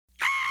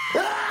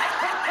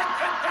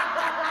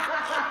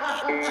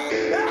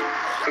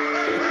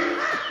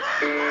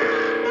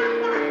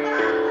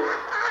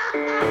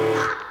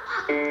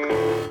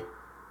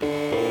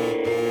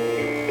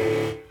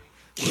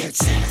Get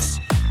sex,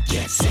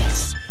 get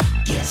sex,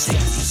 get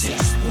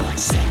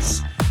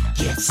 66.6.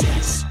 Get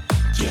sex,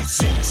 get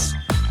sex,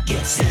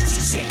 get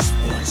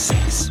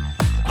 66.6.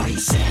 Are you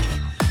sick?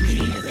 You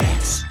need an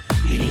X.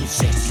 You need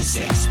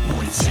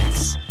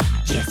 66.6.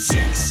 Get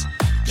sex,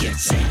 get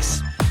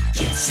sex,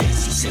 get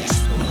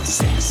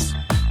 66.6.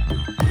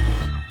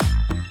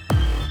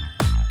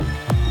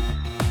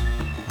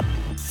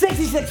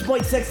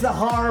 66.6 The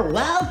Horror.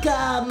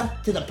 Welcome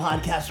to the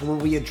podcast where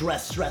we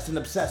address, stress, and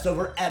obsess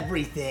over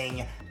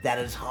everything that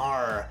is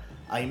horror.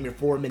 I am your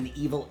foreman,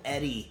 Evil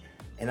Eddie,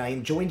 and I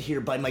am joined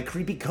here by my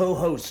creepy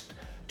co-host.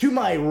 To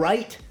my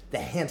right, the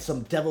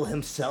handsome devil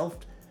himself,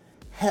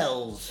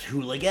 Hell's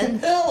Hooligan.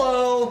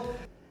 Hello!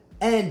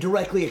 And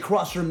directly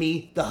across from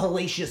me, the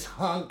hellacious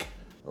hunk,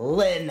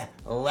 Lynn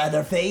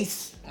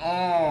Leatherface.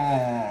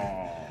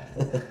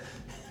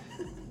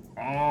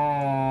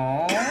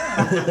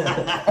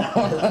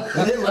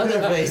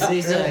 Leatherface,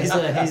 he's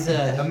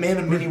A man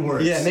of many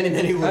words. yeah, many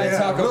I words. had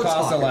taco Real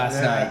pasta talker.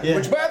 last night, Yeah.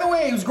 which, by the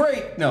way, was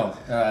great. No,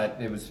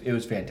 it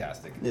was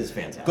fantastic. It is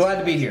fantastic. Glad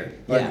to be here.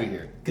 Glad to be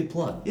here. Good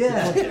plug.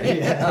 Yeah.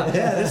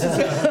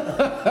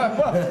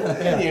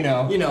 You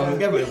know,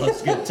 Everybody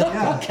looks good.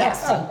 Taco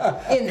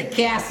Casa. In the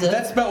Casa.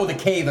 that's spelled with a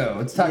K though.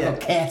 It's Taco Yeah.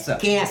 Casa.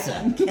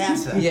 Casa.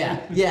 Casa. Yeah,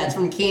 it's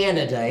from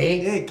Canada,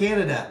 eh? Hey,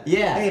 Canada.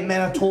 Yeah. Hey,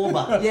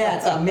 Manitoba. Yeah,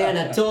 it's a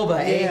Manitoba,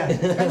 eh?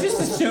 Yeah. I just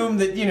assumed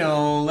that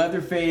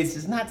Leatherface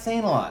is not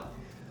saying a lot.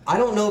 I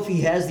don't know if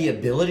he has the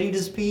ability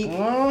to speak.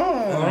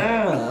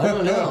 I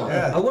don't know.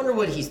 I wonder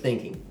what he's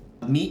thinking.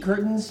 Meat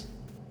curtains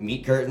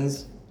Meat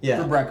curtains. for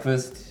Yeah.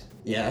 breakfast.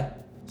 Yeah.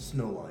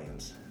 Snow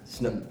lions.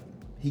 Snow.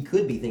 He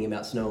could be thinking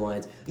about snow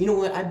lions. You know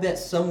what? I bet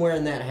somewhere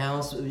in that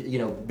house,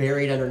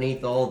 buried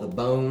underneath all the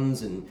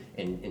bones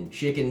and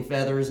chicken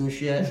feathers and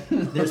shit,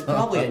 there's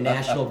probably a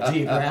National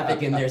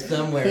Geographic in there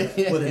somewhere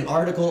with an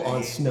article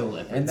on snow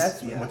leopards. And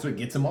that's what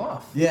gets him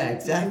off. yeah,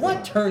 exactly.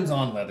 What turns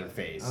on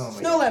Leatherface? Oh my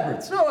Snow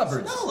leopards. Snow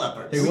leopards. Snow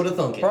leopards. Who would have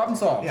thunk it? Problem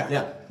solved.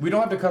 Yeah. We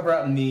don't have to cover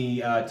out in the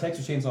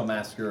Texas Chainsaw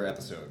Massacre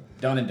episode.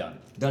 Done and done.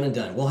 Done and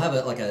done. We'll have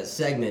a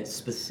segment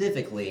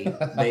specifically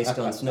based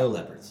on snow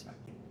leopards.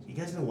 You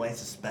guys know why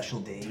it's a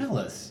special day? Tell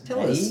us. Tell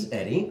us,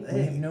 Eddie. We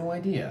have no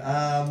idea.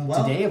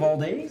 Well, Today of all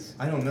days?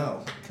 I don't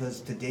know, because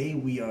today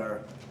we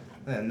are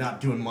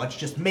not doing much,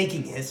 just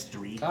making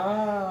history.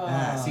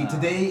 See,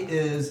 today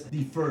is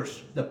the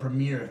first, the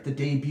premiere, the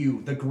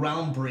debut, the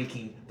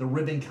groundbreaking, the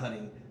ribbon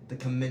cutting, the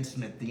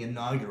commencement, the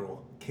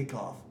inaugural,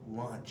 kickoff,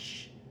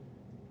 launch.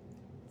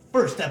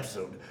 First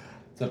episode.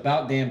 It's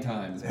about damn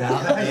time.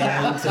 About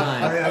damn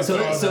time. Yeah,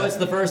 So it's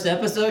the first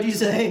episode, you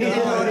say?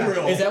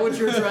 Is that what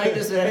you're trying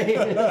to say?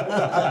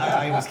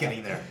 I was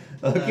getting there.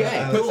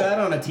 Okay, Put cool. that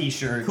on a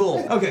t-shirt.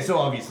 Cool. Okay, so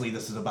obviously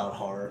this is about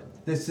horror.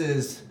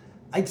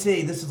 I'd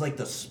say this is like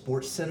the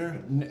Sports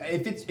Center.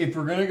 If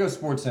we're gonna go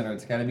Sports Center,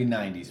 it's gotta be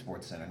 90s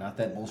Sports Center, not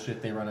that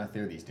bullshit they run out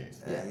there these days.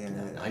 Yeah,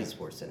 90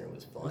 Sports Center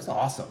was fun. It was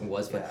awesome. It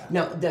was fun.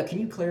 Yeah. Now, can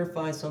you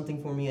clarify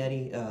something for me,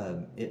 Eddie?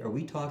 Are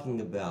we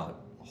talking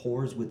about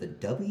whores with a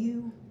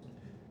W?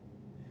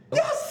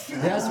 Yes!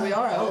 Yes, we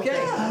are. Okay.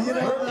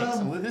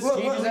 This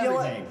changes you know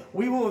what? everything.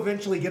 We will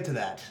eventually get to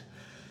that.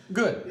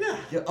 Good. Yeah.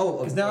 Yeah, oh,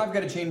 Because now I've got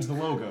to change the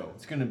logo.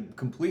 It's gonna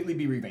completely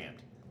be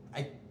revamped.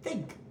 I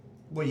think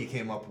what you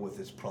came up with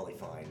is probably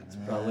fine.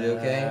 probably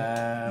okay.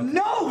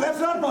 No, that's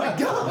not my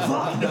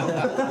God.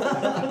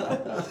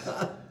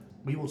 No.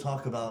 We will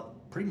talk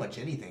about pretty much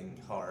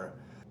anything horror.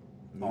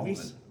 All of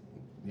Movies, it.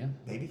 Yeah.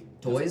 maybe.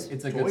 Toys?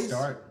 It's a Toys? good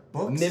start.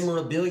 Books,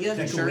 Memorabilia?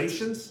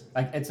 decorations.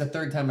 It's the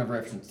third time I've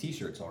referenced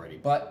t-shirts already,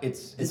 but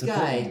it's This a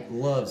guy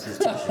loves his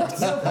t-shirts.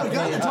 For a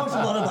guy that talks a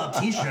lot about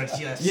T-shirts,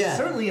 yes, Yeah,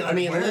 certainly. I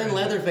mean, wearing Lynn them.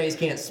 Leatherface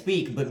can't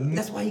speak, but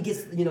that's why he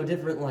gets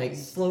different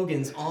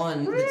slogans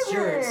on the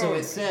shirt, so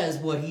it says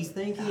what he's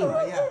thinking.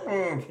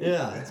 Yeah.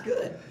 Yeah, it's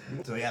good.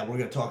 So yeah, we're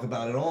gonna talk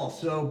about it all.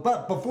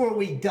 But before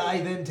we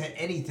dive into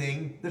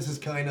anything, this is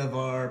kind of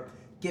our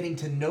getting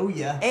to know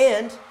ya.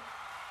 And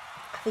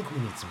I think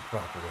we need some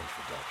proper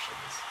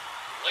introductions.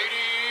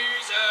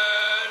 Ladies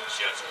and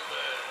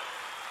gentlemen,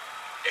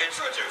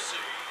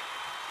 introducing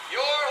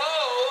your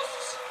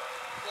hosts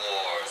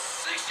for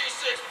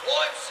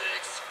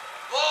 66.6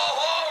 The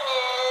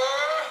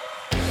Horror,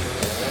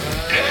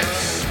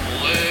 it's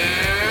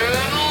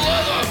Lynn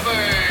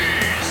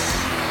Leatherface.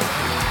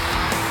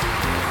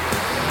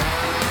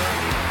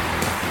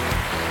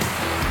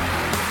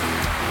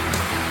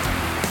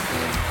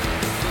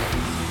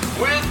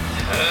 With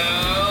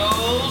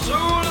Hell's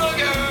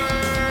Hooligan.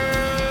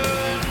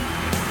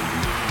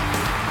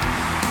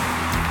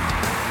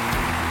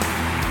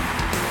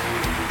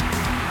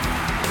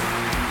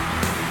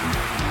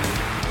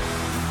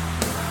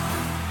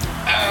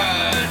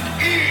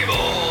 And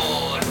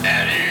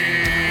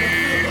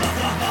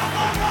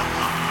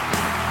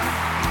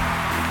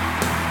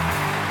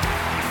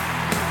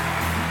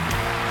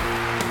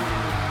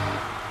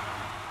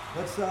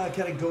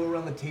want to kind of go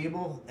around the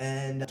table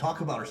and talk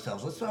about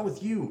ourselves. Let's start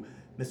with you,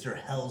 Mr.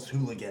 Hell's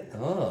Hooligan.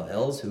 Oh,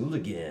 Hell's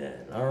Hooligan.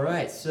 All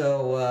right,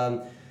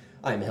 so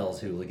I'm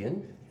Hell's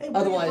Hooligan. Hey,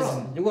 where you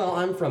Otherwise, from? well,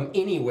 I'm from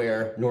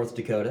anywhere, North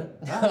Dakota.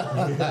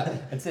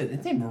 It's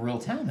a real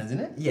town, isn't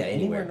it? Yeah,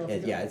 anywhere. North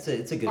Yeah, Dakota.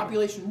 it's a good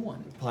Population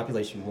 1.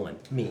 population 1.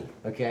 Me,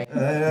 okay? I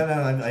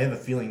have a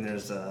feeling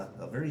there's a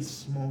very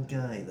small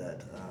guy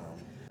that.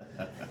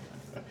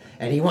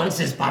 And he wants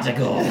his pot of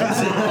gold.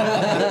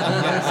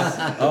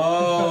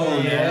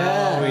 Oh,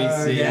 now we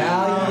see.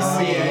 Yeah,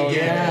 you see it.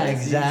 Yeah,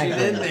 exactly.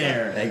 She's in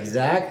there.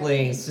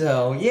 Exactly.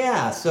 So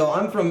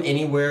I'm from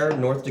anywhere,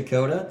 North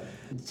Dakota.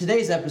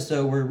 Today's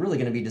episode, we're really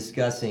going to be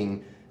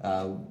discussing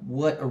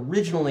what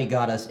originally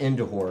got us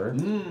into horror,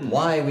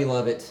 why we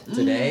love it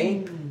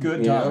today.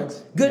 Good you know?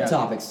 topics. Good Yeah.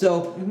 topics.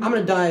 So I'm going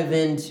to dive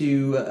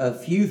into a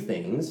few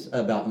things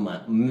about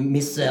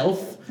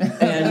myself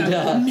and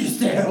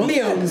my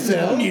own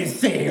self.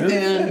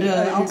 And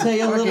I'll tell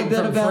you a little Fucking bit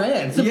from about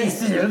France.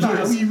 Yes.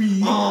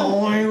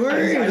 Oh my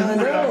word! I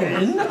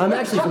know. I'm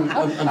actually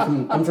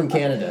I'm from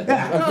Canada.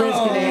 I'm French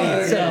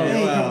Canadian. So.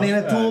 Hey, from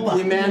Manitoba.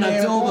 The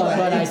Manitoba,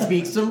 but I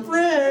speak some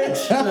French,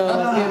 so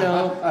you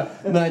know.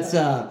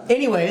 But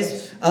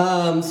anyways,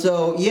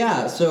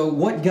 so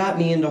what got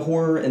me into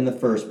horror in the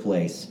first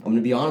place? I'm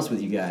gonna be honest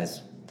with you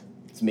guys.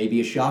 It's maybe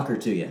a shocker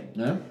to you.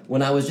 Yeah?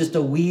 When I was just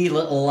a wee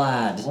little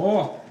lad,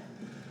 Oh.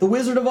 The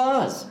Wizard of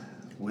Oz.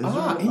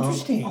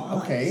 Interesting.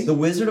 Okay. The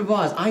Wizard of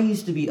Oz. I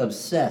used to be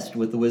obsessed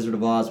with The Wizard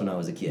of Oz when I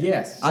was a kid.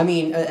 Yes. I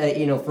mean,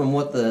 from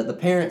what the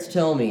parents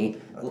tell me,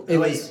 it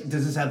was.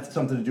 Does this have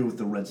something to do with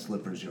the red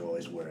slippers you're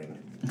always wearing?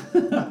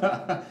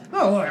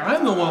 Oh, look,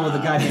 I'm the one with the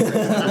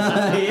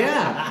goddamn.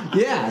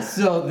 yeah.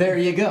 So there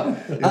you go.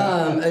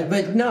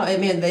 But no, I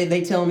mean,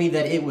 they tell me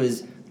that it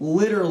was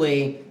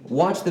literally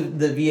watch the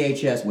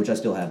VHS, which I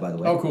still have, by the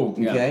way. Oh, cool.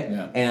 Yeah, Okay.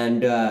 yeah.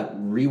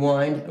 And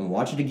rewind and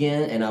watch it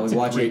again, and I would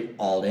watch it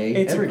all day.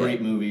 It's a every day.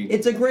 great movie.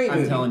 It's a great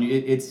movie. I'm telling you,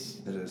 it's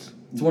It is.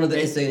 It's one of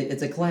the.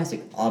 It's a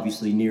classic,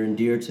 obviously near and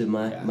dear to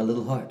my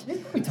little heart.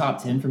 it's probably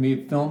top 10 for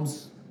me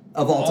films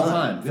Of all all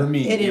time. time for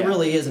me. It yeah.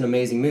 really is an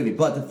amazing movie.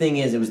 But the thing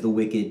is, it was The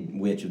Wicked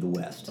Witch of the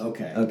West.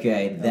 Okay.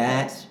 Okay,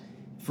 that,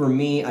 for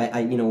me,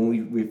 I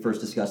when we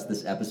first discussed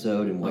this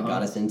episode and what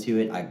got us into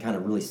it, I kind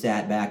of really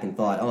sat back and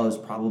thought, oh, it was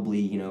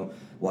probably,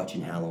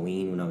 watching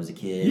Halloween when I was a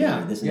kid.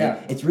 Yeah, Or this and yeah.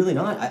 that. It's really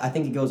not. I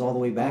think it goes all the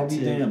way back I'll be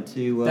to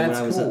damned. when That's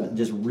I was cool.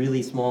 just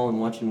really small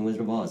and watching Wizard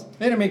of Oz.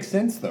 And it makes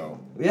sense, though.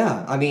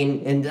 Yeah, I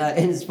mean, and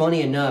it's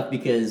funny enough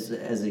because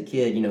as a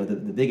kid, the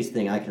biggest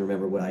thing I can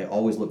remember, what I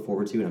always look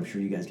forward to, and I'm sure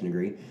you guys can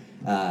agree,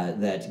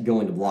 that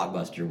going to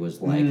Blockbuster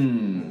was like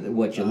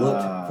what you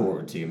looked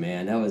forward to,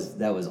 man. That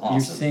was awesome. You're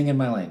singing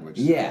my language.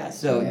 Yeah,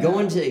 so Yeah.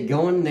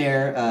 going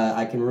there,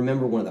 I can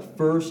remember one of the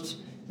first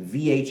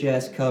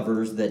VHS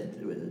covers that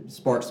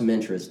sparked some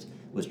interest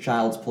was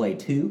Child's Play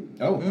 2.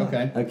 Oh,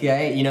 okay.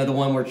 Okay, the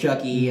one where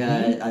Chucky,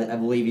 I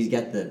believe he's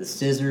got the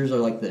scissors or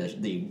like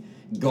the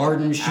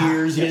garden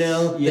shears,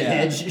 the Yeah.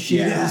 hedge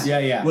shears.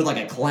 Yeah. With like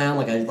a clown,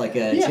 like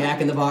a Yeah.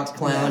 Jack in the Box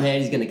clown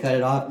head. He's gonna cut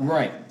it off.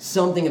 Right.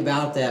 Something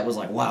about that was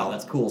like, wow,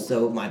 that's cool.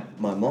 So my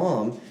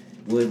mom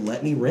would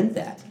let me rent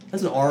that.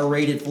 That's an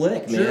R-rated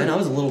flick, man. Sure. I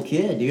was a little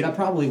kid, dude. I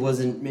probably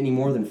wasn't any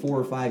more than 4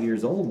 or 5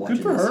 years old watching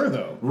Good for this. her,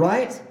 though.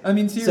 Right? I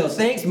mean, So seriously.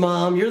 thanks,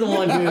 Mom. You're the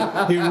one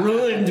who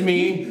ruined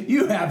me.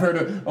 You have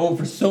her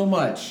for so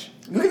much.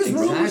 Look at this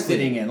room we're Exactly.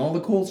 sitting in, all the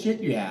cool shit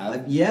you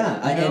have. Yeah,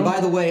 You and know? by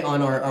the way,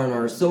 on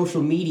our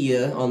social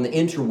media, on the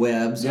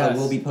interwebs, I Yes.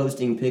 will be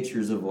posting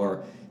pictures of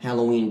our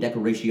Halloween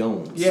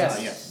decorations.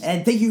 Yes.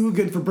 And thank you,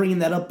 Hugo, for bringing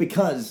that up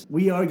because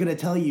we are going to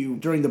tell you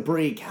during the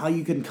break how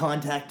you can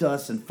contact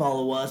us and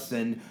follow us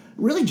and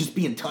really just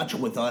be in touch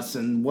with us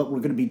and what we're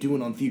going to be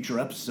doing on future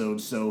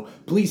episodes. So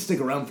please stick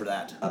around for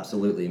that.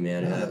 Absolutely,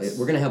 man. Yes.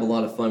 We're going to have a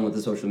lot of fun with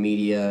the social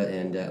media,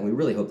 and we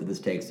really hope that this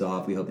takes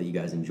off. We hope that you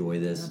guys enjoy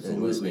this and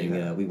Absolutely, listening.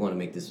 yeah. We want to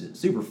make this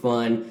super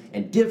fun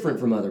and different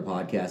from other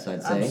podcasts,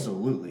 I'd say.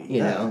 Absolutely.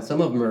 You know, some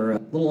of them are a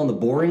little on the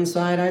boring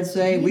side, I'd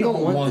say. We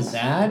don't want this.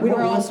 that. We don't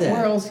where want else? that.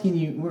 Where else can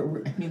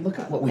you? I mean, look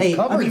at what we've Hey,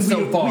 covered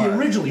so far. we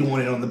originally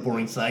wanted it on the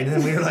boring side, and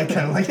then we were like,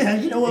 kind of like, yeah,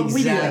 you know what?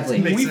 Exactly.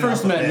 We, When we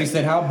first met, we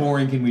said, "How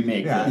boring can we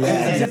make yeah, this?" it's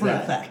a Yeah.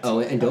 different effect. Oh,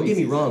 and don't get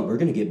me wrong, we're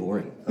gonna get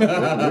boring. We're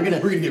gonna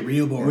get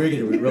real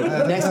boring. We're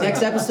gonna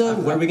next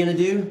episode. What are we gonna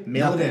do?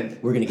 Mail it in.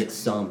 We're gonna get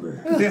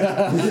somber.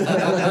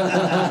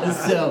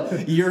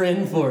 So you're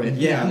in for it.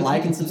 Yeah,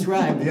 like and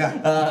subscribe. Yeah.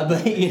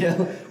 But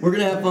we're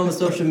gonna have fun with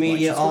social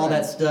media, all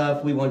that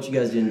stuff. We want you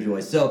guys to enjoy.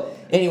 So,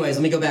 anyways,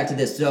 let me go back to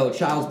this. So,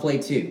 Child's Play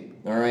 2.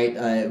 All right,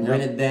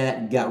 rented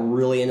that. Got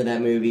really into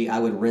that movie. I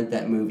would rent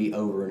that movie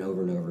over and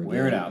over and over again.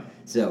 Wear it out.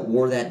 So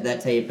wore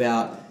that tape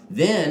out.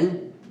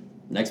 Then,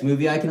 next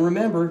movie I can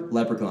remember,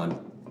 Leprechaun.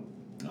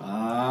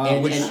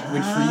 Which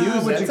for you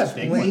is which that's a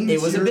big one. explains-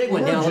 It was a your big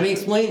one. Now let me origin.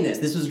 explain this.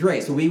 This was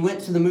great. So we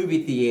went to the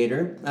movie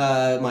theater.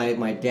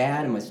 My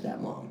dad and my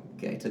stepmom.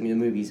 Okay, took me to the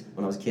movies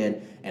when I was a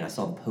kid, and I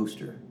saw the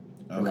poster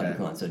for Okay.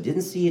 Leprechaun. So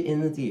didn't see it in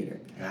the theater.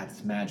 God,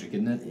 it's magic,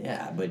 isn't it?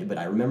 Yeah, but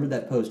I remember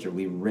that poster.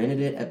 We rented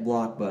it at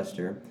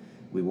Blockbuster.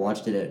 we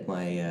watched it at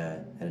my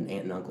at an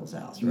aunt and uncle's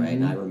house, right?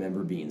 And I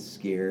remember being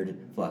scared,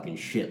 fucking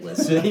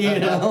shitless, you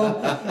know.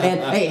 And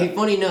hey,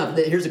 funny enough,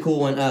 here's a cool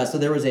one. So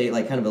there was a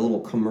like kind of a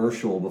little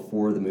commercial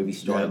before the movie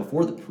started,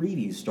 before the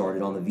previews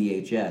started on the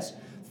VHS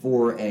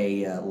for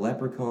a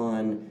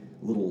Leprechaun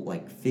little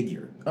like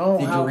figurine.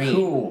 How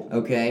cool.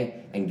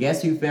 Okay, and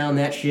guess who found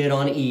that shit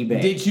on eBay?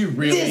 Did you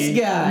really? This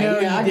guy. No,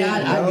 yeah,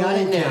 I got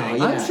it now.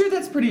 Yeah. I'm sure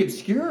that's pretty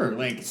obscure.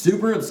 Like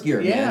Super obscure,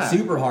 Yeah. man.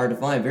 Super hard to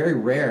find, very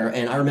rare.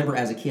 And I remember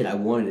as a kid, I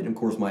wanted it. Of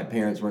course, my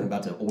parents weren't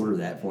about to order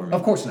that for me.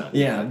 Of course not.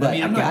 Yeah, but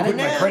I'm I not got it putting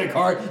my now. credit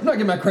card. I'm not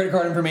getting my credit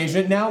card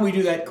information. Now we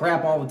do that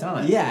crap all the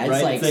time. Yeah,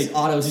 it's right? like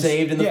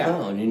auto-saved in the yeah.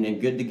 phone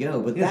and good to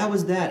go. But that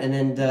was that. And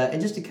then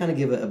and just to kind of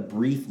give a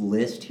brief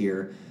list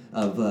here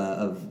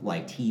of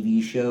like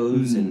TV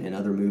shows and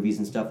other movies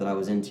and stuff that I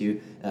was into.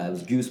 It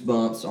was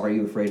Goosebumps, Are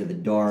You Afraid of the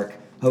Dark,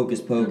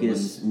 Hocus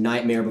Pocus,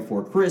 Nightmare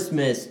Before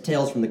Christmas,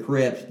 Tales from the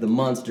Crypt, The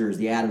Munsters,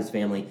 The Addams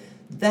Family.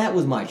 That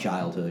was my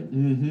childhood.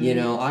 You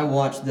know, I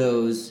watched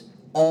those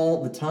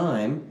all the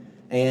time,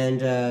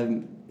 and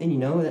you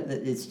know,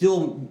 it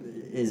still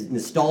is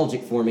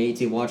nostalgic for me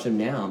to watch them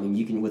now. I mean,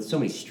 you can, with so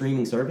many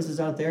streaming services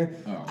out there,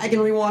 I can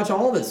rewatch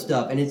all this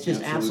stuff, and it's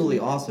just absolutely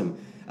awesome.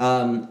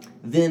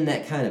 Then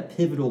that kind of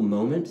pivotal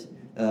moment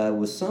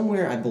was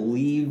somewhere, I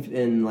believe,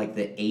 in like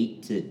the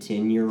 8 to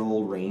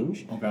 10-year-old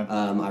range. Okay.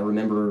 I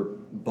remember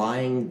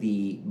buying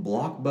the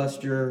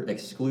Blockbuster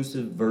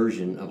exclusive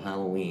version of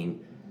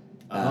Halloween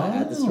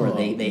at the store.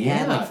 They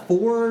had like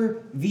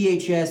 4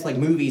 VHS like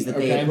movies that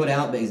they had put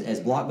out as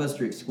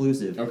Blockbuster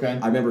exclusive. Okay.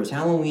 I remember it was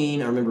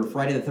Halloween. I remember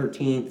Friday the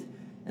 13th,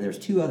 and there's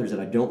 2 others that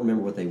I don't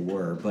remember what they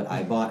were. But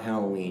I bought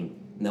Halloween,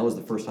 and that was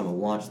the first time I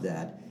watched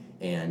that.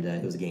 And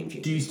it was a game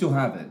changer. Do you still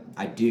have it?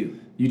 I do.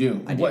 You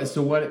do. I do.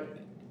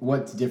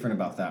 What's different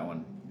about that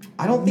one?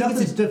 I don't think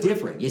Nothing's it's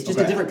different. It's just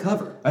a different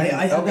cover.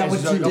 I thought that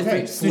was two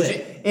different So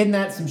isn't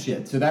that some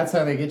shit? So that's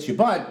how they get you,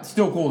 but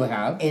still cool to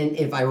have. And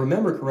if I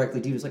remember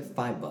correctly, dude, it was like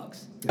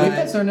 $5. I think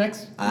that's our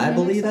next. I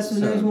believe that's the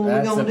next one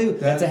we're gonna do.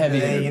 That's a heavy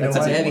Hey, hitter. you know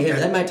That's That's a a what? heavy hitter.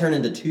 That might turn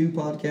into 2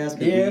 podcasts.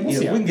 'Cause Yeah, we, we'll see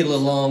we how can get a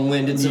little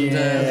long-winded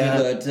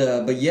sometimes.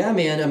 Yeah. But yeah,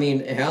 man. I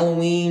mean,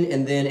 Halloween,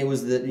 and then it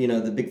was the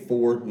the big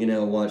 4.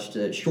 Watched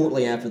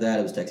shortly after that.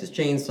 It was Texas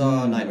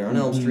Chainsaw, Nightmare on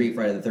Elm Street,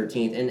 Friday the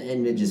 13th,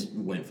 and it just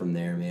went from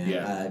there, man.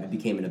 Yeah. It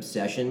became an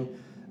obsession.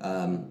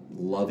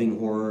 Loving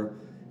horror.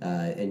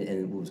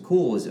 And what was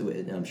cool is,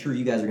 and I'm sure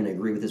you guys are going to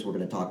agree with this. We're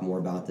going to talk more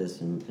about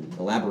this and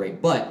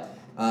elaborate. But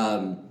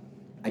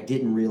I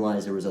didn't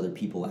realize there was other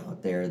people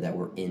out there that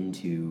were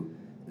into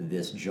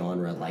this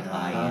genre like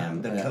I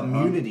am. The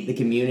community. The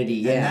community,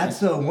 yeah. And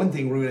that's one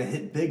thing we're going to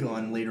hit big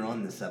on later on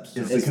in this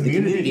episode. It's the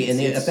community and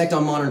the It's- effect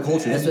on modern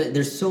culture.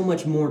 There's so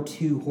much more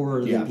to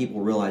horror Yeah. than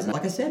people realize.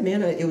 Like I said,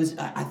 man,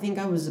 I think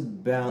I was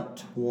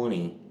about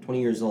 20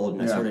 years old,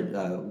 and I started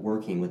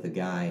working with a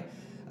guy,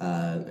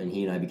 and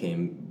he and I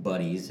became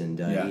buddies, and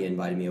he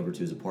invited me over to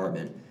his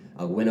apartment.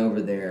 I went over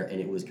there,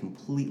 and it was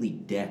completely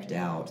decked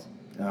out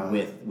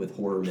with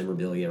horror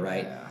memorabilia,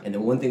 right? Yeah. And the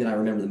one thing that I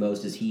remember the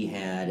most is he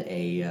had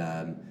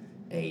a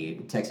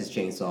Texas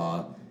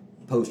Chainsaw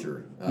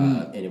poster,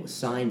 and it was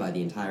signed by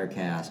the entire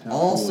cast,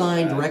 all cool is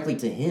signed that? directly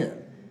to him,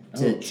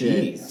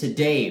 jeez. to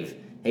Dave.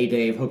 Hey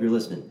Dave, hope you're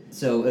listening.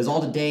 So it was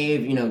all to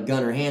Dave.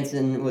 Gunnar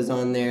Hansen was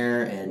on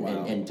there,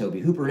 and Toby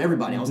Hooper and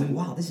everybody. I was like,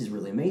 wow, this is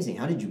really amazing.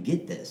 How did you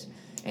get this?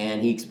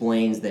 And he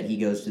explains that he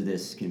goes to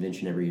this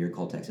convention every year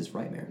called Texas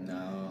Frightmare.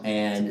 No,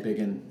 and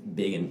it's a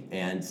big one.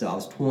 And so I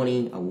was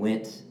 20. I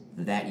went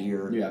that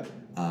year. Yeah.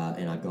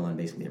 And I've gone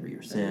basically every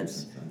year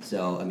since.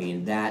 So I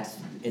mean,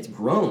 it's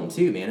grown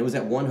too, man. It was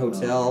at one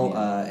hotel,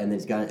 and then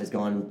it's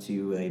gone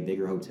to a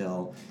bigger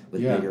hotel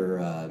with bigger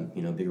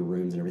bigger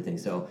rooms and everything.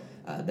 So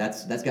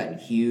that's gotten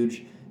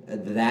huge.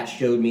 That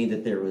showed me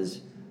that there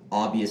was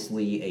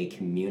obviously a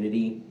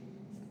community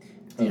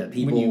of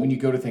people. When you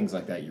go to things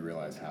like that, you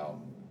realize how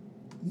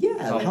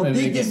how big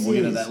again, this we'll get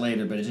is. into that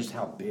later, but it's just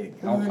how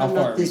big, how I'm far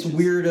not it this reaches.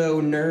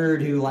 weirdo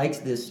nerd who likes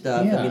this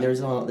stuff. Yeah. I mean,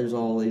 there's all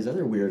these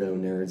other weirdo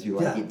nerds who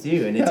like it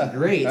too, and it's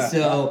great.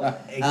 So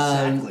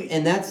Exactly.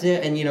 and that's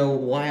it. And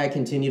why I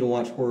continue to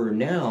watch horror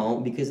now,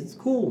 because it's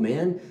cool,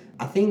 man.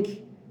 I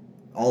think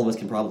all of us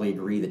can probably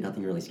agree that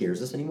nothing really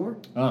scares us anymore,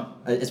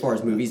 as far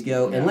as movies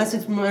go, unless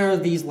it's more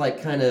of these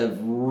like kind of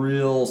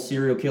real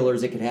serial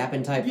killers that could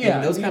happen type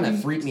thing. Those kind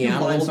of freak me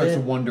out a little starts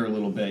bit. to wonder a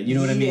little bit. You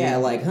know what I mean? Yeah,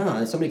 like,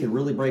 somebody could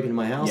really break into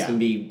my house Yeah. and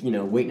be,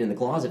 waiting in the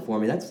closet for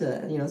me. That's,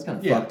 that's kind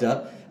of Yeah. fucked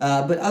up.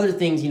 But other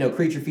things,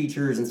 creature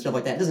features and stuff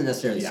like that doesn't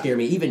necessarily scare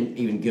me.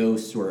 Even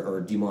ghosts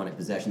or demonic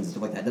possessions and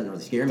stuff like that doesn't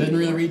really scare me. Doesn't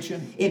really anymore. reach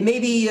you? It may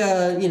be,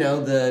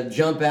 the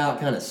jump out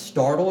kind of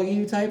startle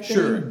you type thing.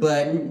 Sure.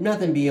 But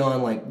nothing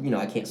beyond like,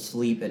 I can't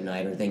sleep at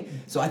night or anything.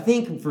 So I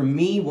think for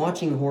me,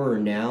 watching horror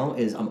now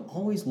is I'm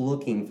always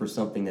looking for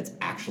something that's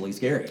actually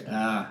scary.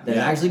 That's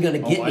actually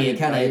going to get me and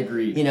kind I of,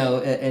 agree.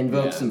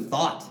 invoke Yeah. some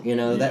thought,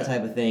 that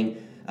type of thing.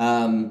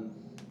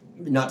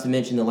 Not to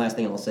mention the last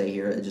thing I'll say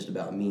here, just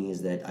about me,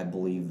 is that I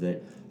believe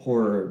that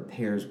horror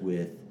pairs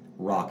with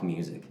rock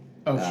music.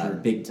 Oh, sure.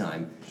 Big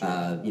time.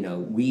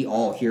 We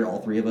all here,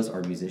 all 3 of us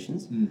are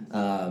musicians.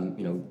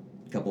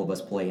 couple of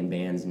us play in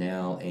bands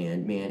now,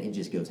 and man, it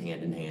just goes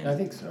hand in hand. I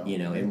think so. You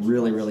know, it It's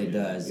really, much, really yeah.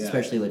 does. Yeah.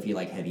 Especially if you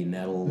like heavy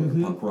metal or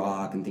punk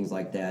rock and things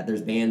like that.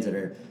 There's bands that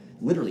are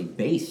literally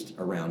based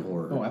around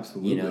horror. Oh,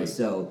 absolutely. You know,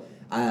 so.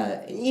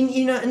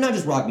 You know, and not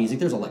just rock music.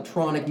 There's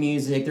electronic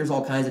music. There's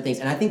all kinds of things,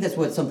 and I think that's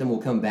what something we'll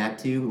come back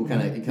to. We'll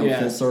kind of come Yeah.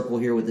 full circle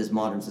here with this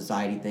modern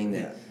society thing.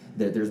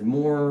 That there's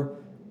more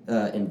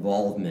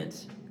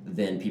involvement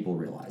than people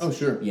realize. Oh,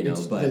 sure. You know,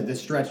 It's but the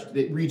stretch,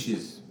 it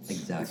reaches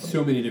Exactly.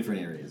 so many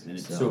different areas, and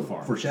it's so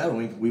far.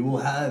 Foreshadowing, we will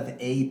have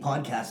a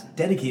podcast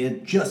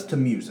dedicated just to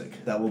music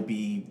that will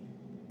be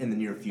in the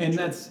near future. And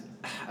that's,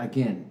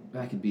 again,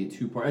 that could be a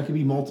two-part. It could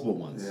be multiple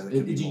ones. Yeah, there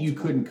could be You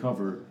multiple. couldn't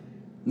cover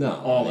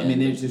no, all. I man. mean,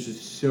 there's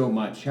just so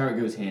much how it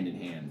goes hand in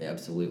hand.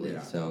 Absolutely.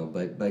 Yeah. So,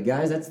 but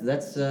guys,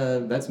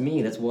 that's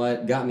me. That's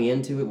what got me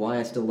into it. Why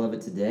I still love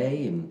it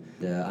today, and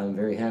I'm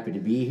very happy to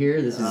be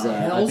here. This is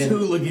Hell's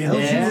Hooligans,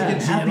 Yeah.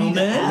 gentlemen.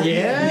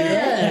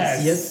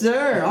 Yes,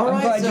 sir. All I'm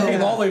right, glad so you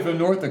came all the way from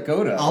North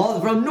Dakota. all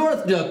from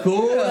North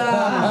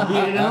Dakota,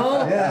 you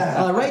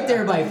know, right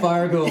there by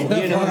Fargo,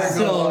 you know.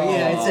 So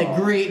yeah, it's a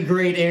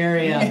great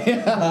area.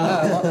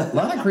 A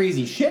lot of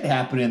crazy shit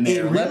happening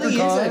there. It really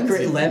is a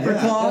great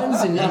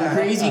leprechauns and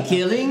crazy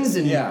killings,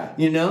 and Yeah.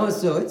 you know,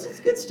 so it's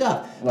good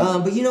stuff.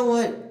 But you know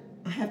what?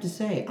 I have to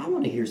say, I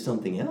want to hear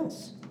something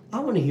else. I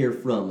want to hear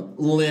from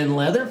Lynn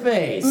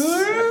Leatherface.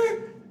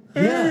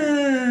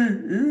 Yeah.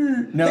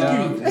 No,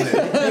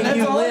 Thank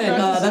you, Lynn.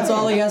 That's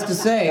all he has to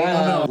say. I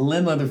don't know.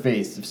 Lynn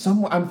Leatherface.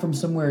 I'm from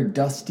somewhere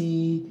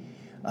dusty,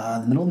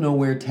 in the middle of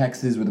nowhere,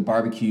 Texas, where the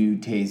barbecue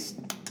tastes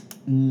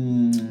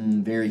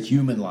very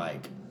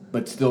human-like,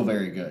 but still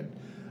very good.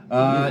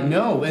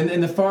 No,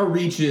 and the far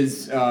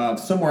reaches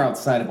somewhere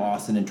outside of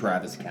Austin and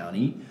Travis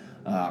County.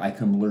 I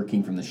come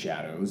lurking from the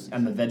shadows.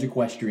 I'm a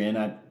vegequestrian.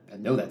 I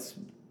know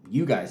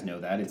you guys know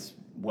that. It's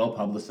well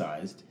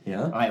publicized.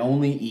 Yeah. I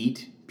only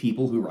eat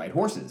people who ride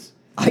horses.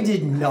 I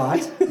did not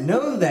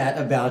know that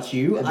about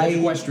you.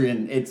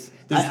 Vegequestrian, there's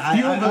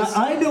few of us.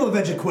 I know a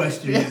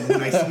vegequestrian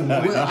when I see one.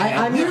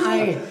 I mean,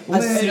 I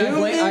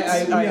assumed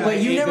it,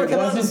 but you never it come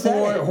out and wasn't said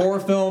for it. horror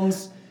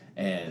films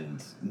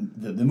and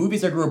the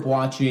movies I grew up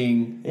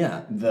watching.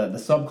 Yeah. The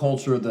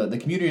subculture, the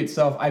community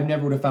itself. I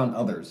never would have found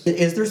others.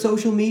 Is there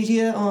social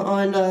media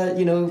on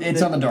you know?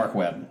 It's on the dark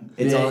web.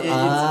 It's on-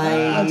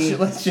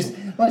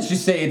 let's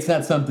just say it's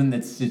not something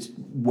that's just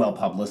well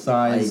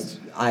publicized.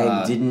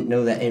 I didn't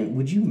know that. And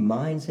would you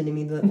mind sending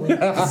me that link?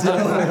 Because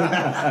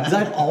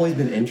I've always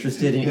been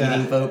interested in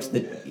eating folks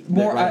that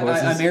More, ride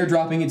horses. I'm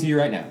airdropping it to you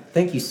right now.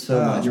 Thank you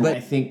so much. I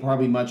But think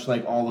probably much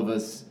like all of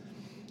us,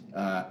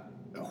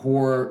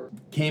 horror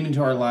came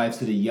into our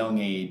lives at a young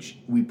age.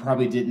 We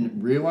probably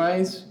didn't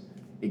realize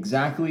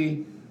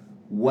exactly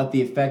what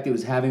the effect it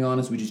was having on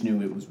us. We just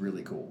knew it was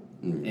really cool,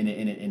 and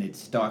it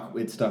stuck.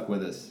 It stuck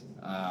with us.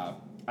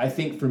 I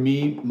think for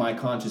me, my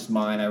conscious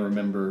mind, I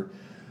remember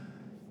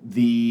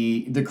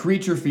the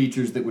creature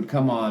features that would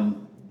come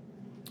on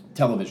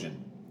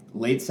television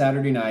late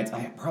Saturday nights.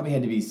 I probably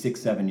had to be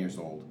 6-7 years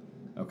old.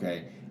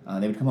 Okay,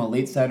 they would come on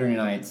late Saturday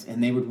nights,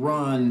 and they would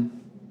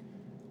run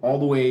all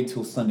the way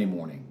till Sunday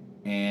morning.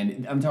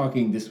 And I'm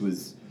talking, this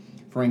was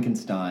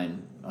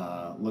Frankenstein,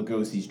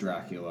 Lugosi's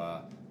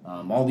Dracula,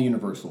 all the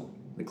Universal,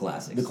 the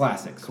classics. the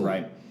classics, Cool.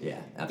 right? Yeah,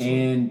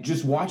 absolutely. And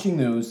just watching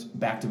those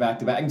back to back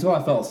to back until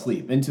I fell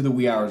asleep into the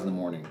wee hours of the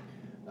morning.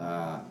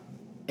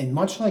 And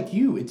much like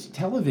you, it's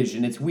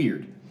television. It's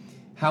weird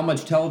how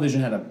much television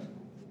had to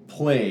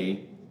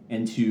play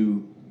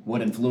into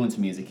what influenced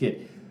me as a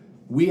kid.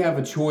 We have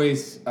a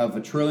choice of a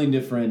trillion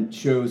different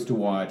shows to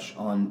watch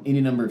on any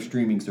number of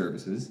streaming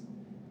services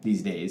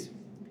these days.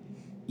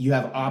 You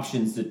have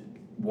options to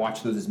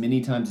watch those as many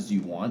times as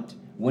you want,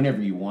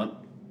 whenever you want.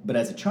 But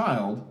as a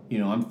child,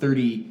 I'm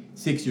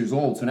 36 years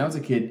old, so when I was a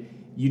kid,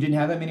 you didn't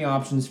have that many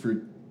options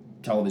for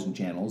television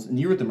channels, and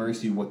you were at the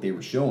mercy of what they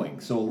were showing.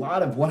 So a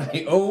lot of what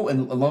I owe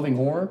and loving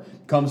horror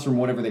comes from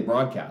whatever they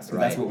broadcast. 'Cause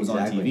that's Right, what was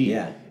exactly, on TV.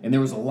 yeah. And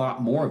there was a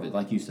lot more of it,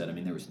 like you said. I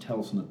mean, there was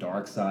Tales from the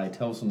Dark Side,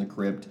 Tales from the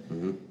Crypt.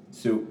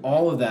 So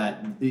all of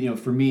that,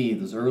 for me,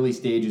 those early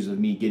stages of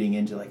me getting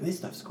into this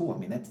stuff's cool. I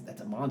mean,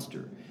 that's a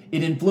monster.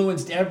 It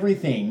influenced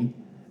everything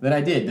that I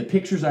did. The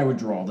pictures I would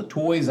draw, the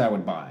toys I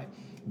would buy,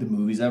 the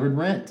movies I would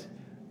rent.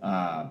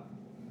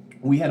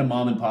 We had a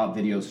mom and pop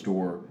video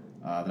store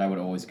that I would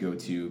always go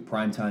to,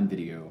 Primetime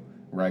Video,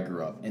 where I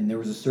grew up, and there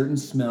was a certain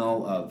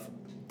smell of.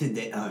 Did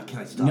they? Can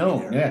I stop No,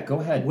 you there? yeah, go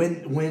ahead.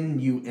 When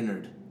you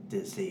entered,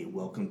 did it say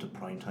 "Welcome to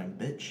Primetime,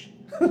 bitch"?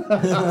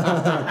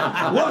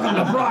 Welcome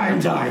to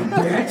Primetime,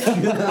 bitch.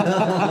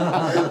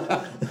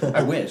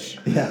 I wish.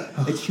 Yeah,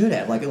 it should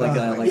have like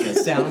a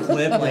sound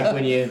clip, like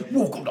when you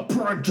Welcome to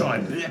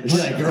Primetime,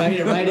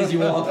 bitch. right as you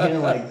walk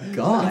in, like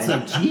God.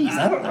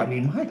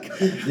 Jeez, Mike.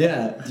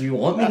 Yeah. Do you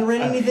want me to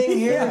rent anything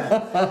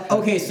here?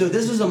 Okay, so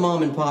this is a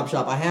mom and pop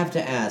shop. I have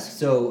to ask.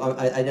 So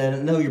I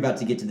know you're about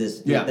to get to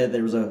this. Yeah. That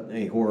there was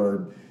a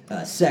horror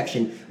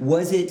section.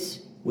 Was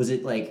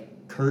it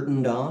like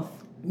curtained off?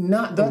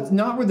 That's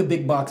not where the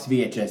big box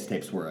VHS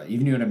tapes were. You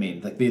know what I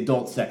mean? Like the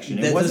adult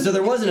section. So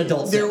there was an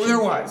adult section. There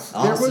was.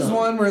 Awesome. There was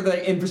one where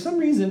and for some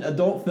reason,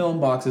 adult film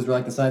boxes were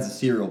like the size of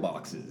cereal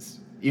boxes.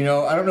 You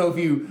know, I don't know if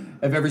you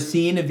have ever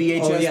seen a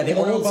VHS. Oh, yeah, the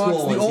porno old box.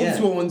 school The ones, old yeah.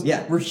 school ones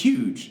Yeah. were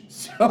huge.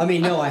 So, I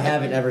mean, no, I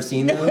haven't ever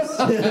seen those.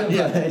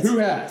 who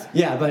has?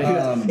 Yeah, but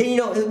and you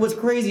know what's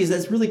crazy is that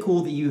it's really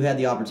cool that you had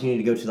the opportunity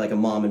to go to like a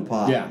mom and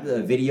pop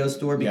video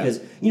store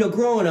because you know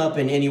growing up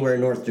in anywhere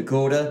in North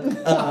Dakota,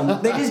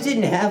 they just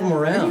didn't have them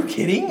around. Are you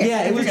kidding?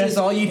 Yeah, it was just just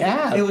all you'd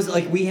have. It was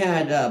like we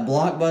had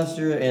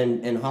Blockbuster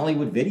and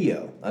Hollywood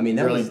Video. I mean,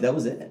 that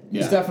was it.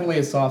 There's definitely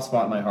a soft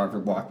spot in my heart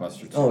for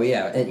Blockbuster. Too. Oh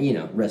yeah, and you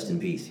know, rest in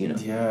peace. You know.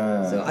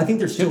 Yeah. So I think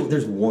there's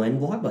one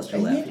Blockbuster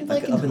left,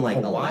 like up in like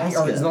Alaska.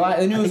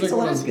 I knew it was like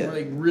Alaska.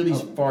 like really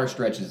far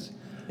stretches.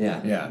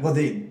 Yeah. Yeah. Well,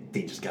 they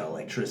just got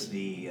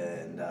electricity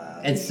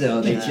And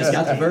so they just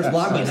got the first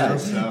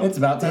Blockbuster. It's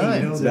about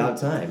time. It's about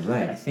time,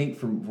 I right? think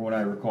from what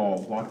I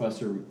recall,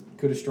 Blockbuster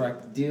could have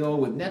struck a deal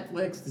with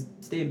Netflix to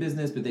stay in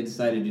business, but they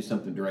decided to do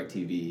something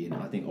DirecTV,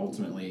 and I think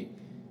ultimately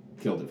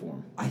killed it for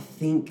them. I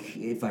think,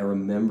 if I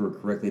remember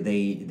correctly,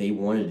 they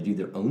wanted to do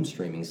their own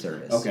streaming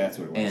service. Okay, that's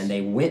what it was. And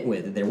they went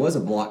with it. There was a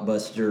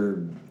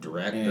Blockbuster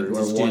Direct And it or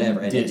just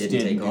whatever, and it didn't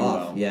didn't take do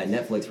off. well. Yeah,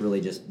 Netflix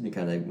really just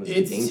kind of was a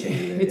It's game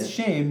changer. it's a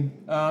shame,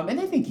 and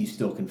I think you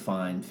still can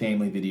find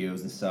family videos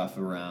and stuff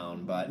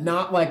around, but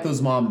not like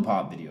those mom and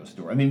pop video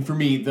store. I mean, for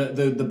me,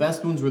 the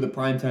best ones were the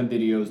primetime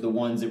videos, the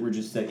ones that were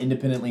just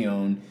independently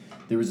owned.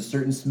 There was a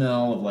certain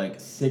smell of like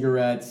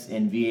cigarettes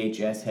and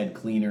VHS head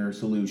cleaner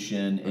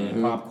solution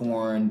and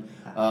popcorn.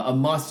 A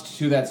must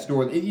to that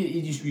store.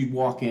 You'd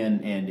walk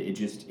in and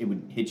it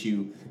would hit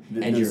you.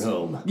 And you're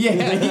home.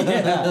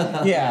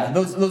 Yeah.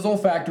 Those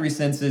olfactory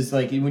senses,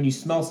 like when you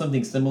smell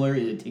something similar,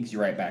 it takes you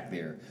right back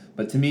there.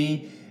 But to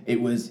me,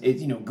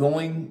 it's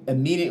going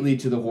immediately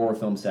to the horror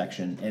film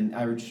section, and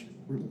I was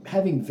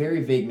having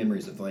very vague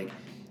memories of like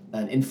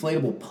an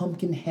inflatable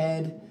pumpkin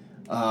head.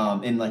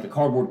 And like a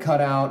cardboard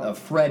cutout of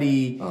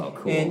Freddy. Oh,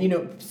 cool.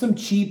 And, some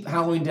cheap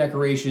Halloween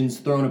decorations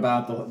thrown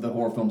about the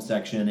horror film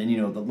section.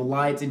 And, the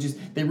lights,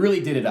 they really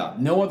did it up.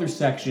 No other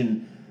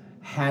section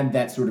had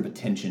that sort of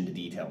attention to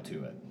detail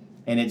to it.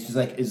 And it's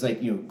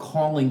like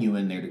calling you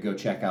in there to go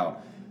check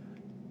out.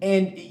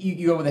 And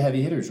you go with the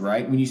heavy hitters,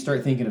 right? When you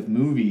start thinking of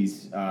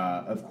movies,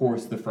 of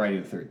course, the Friday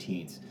the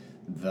 13th,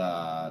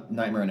 the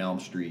Nightmare on Elm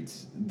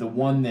Streets. The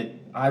one that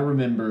I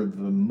remember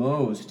the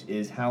most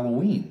is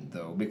Halloween,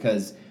 though,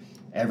 because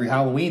every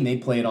Halloween they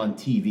play it on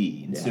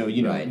TV, and so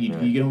you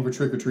get home for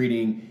trick or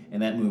treating,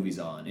 and that movie's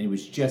on, and it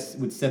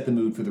would set the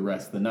mood for the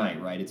rest of the night,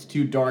 right? It's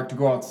too dark to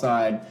go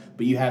outside,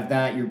 but you have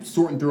that. You're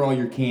sorting through all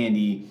your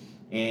candy,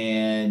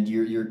 and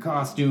your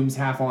costumes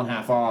half on,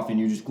 half off, and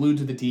you're just glued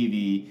to the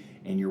TV,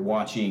 and you're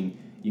watching.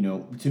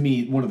 To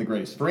me, one of the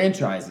greatest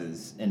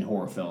franchises in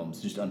horror films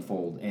just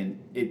unfold, and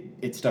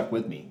it stuck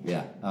with me.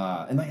 Yeah.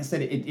 And like I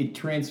said, it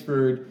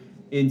transferred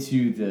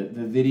into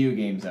the video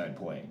games I would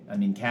play. I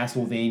mean,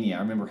 Castlevania, I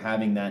remember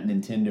having that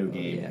Nintendo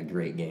game. Yeah,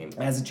 great game.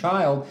 As a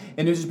child,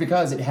 and it was just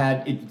because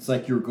it's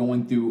like you're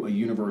going through a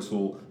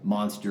Universal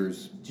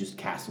Monsters just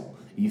castle.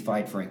 You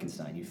fight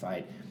Frankenstein, you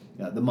fight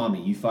the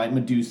Mummy, you fight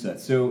Medusa.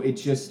 So it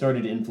just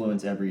started to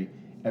influence every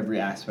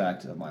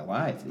aspect of my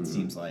life, it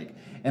seems like.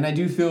 And I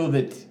do feel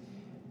that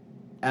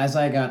as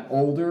I got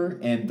older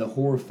and the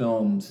horror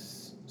films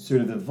sort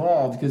of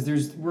evolved, because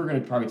we're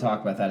going to probably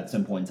talk about that at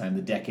some point in time,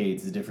 the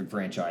decades, the different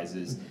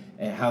franchises,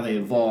 and how they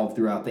evolved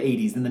throughout the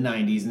 80s and the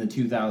 90s and the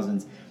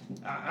 2000s.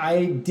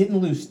 I didn't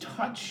lose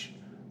touch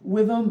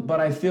with them, but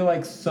I feel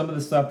like some of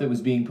the stuff that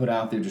was being put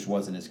out there just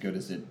wasn't as good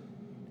as it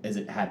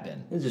had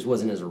been. It just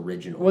wasn't as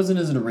original. It wasn't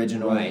as an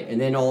original. Right,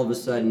 and then all of a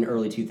sudden,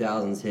 early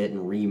 2000s hit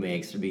and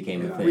remakes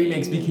became a thing.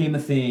 Remakes became a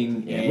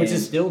thing. Yeah, which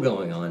is still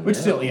going on. Which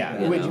now, still,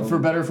 yeah. Which, for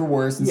better or for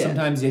worse. And Yeah.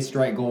 sometimes they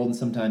strike gold, and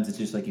sometimes it's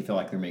just like you feel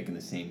like they're making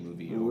the same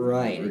movie. over and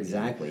Right, over again.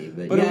 exactly.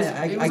 But But yeah,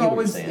 I get what you're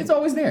always saying. it's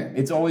always there.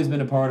 It's always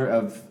been a part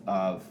of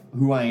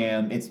who I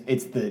am. It's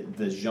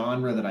the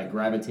genre that I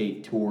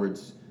gravitate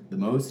towards the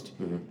most.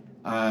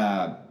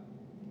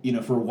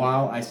 For a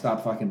while I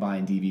stopped fucking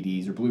buying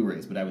DVDs or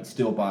Blu-rays, but I would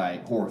still buy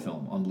horror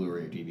film on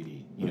Blu-ray or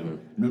DVD.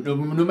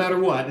 No matter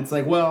what, it's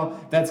like, well,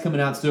 that's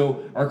coming out.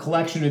 So our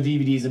collection of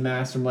DVDs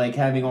amassed from like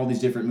having all these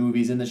different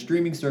movies, and the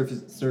streaming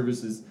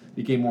services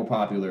became more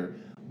popular.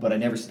 But I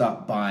never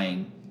stopped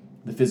buying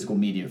the physical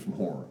media from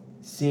horror.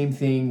 Same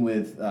thing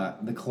with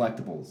the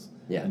collectibles.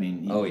 Yeah. I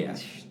mean, oh yeah.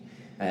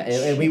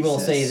 And we will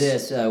say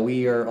Jesus. this: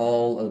 we are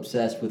all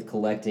obsessed with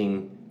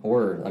collecting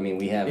horror. I mean,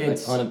 we have a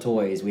ton of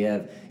toys. We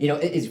have,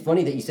 it's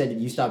funny that you said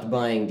you stopped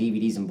buying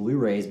DVDs and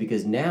Blu-rays,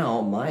 because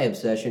now my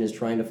obsession is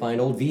trying to find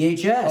old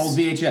VHS. Old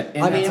VHS.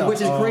 And which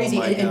is crazy.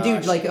 Oh And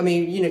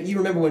dude, you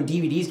remember when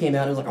DVDs came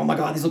out, it was like, oh my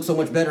god, these look so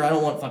much better. I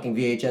don't want fucking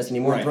VHS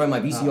anymore. I'm throwing my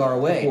VCR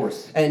away. Of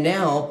course. And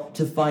now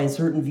to find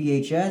certain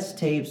VHS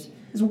tapes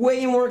is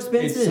way more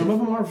expensive. Some of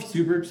them are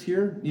super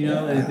obscure,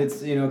 and if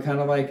it's, kind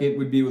of like it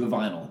would be with a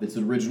vinyl, if it's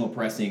an original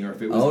pressing, or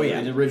if it was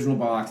an original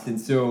box. And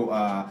so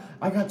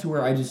I got to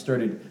where I just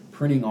started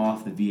printing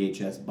off the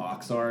VHS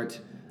box art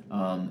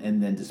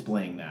and then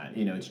displaying that.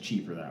 It's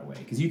cheaper that way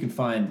because you can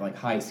find like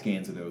high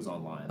scans of those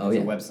online. There's a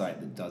website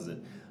that does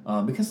it.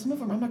 Because some of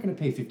them I'm not going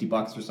to pay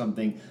 $50 for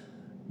something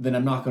that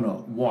I'm not going to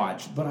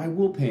watch, but I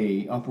will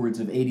pay upwards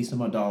of $80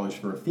 some odd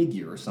for a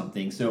figure or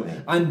something. So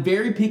I'm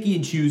very picky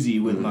and choosy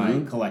with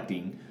my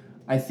collecting.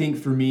 I think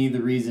for me,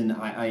 the reason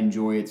I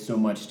enjoy it so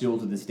much still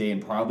to this day,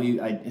 and probably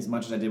as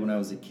much as I did when I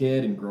was a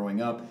kid and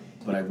growing up,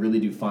 but I really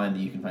do find that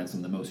you can find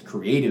some of the most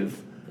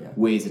creative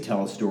ways to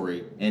tell a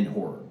story in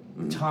horror.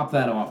 Top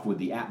that off with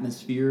the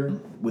atmosphere,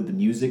 with the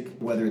music,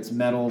 whether it's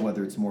metal,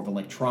 whether it's more of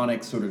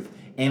electronic, sort of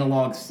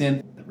analog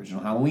synth, the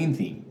original Halloween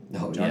theme.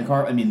 John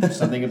Carpenter, there's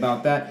something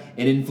about that.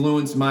 It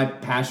influenced my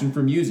passion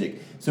for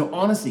music. So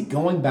honestly,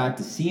 going back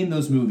to seeing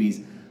those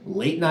movies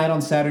late night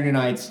on Saturday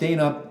night, staying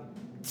up,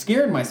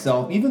 scaring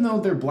myself, even though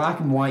they're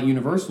black and white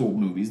Universal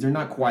movies, they're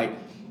not quite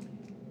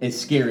as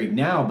scary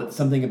now, but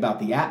something about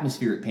the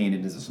atmosphere it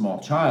painted as a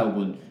small child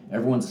when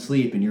everyone's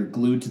asleep and you're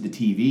glued to the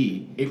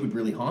TV, it would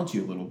really haunt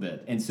you a little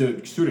bit. And so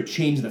it sort of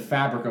changed the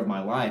fabric of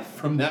my life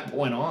from that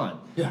point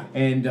on. Yeah.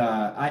 And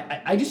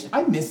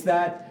I miss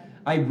that.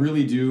 I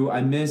really do.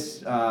 I miss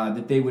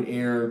that they would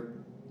air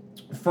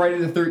Friday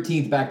the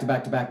 13th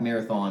back-to-back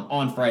marathon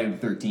on Friday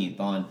the 13th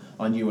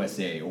on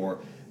USA, or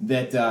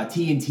that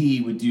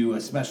TNT would do a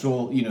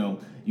special,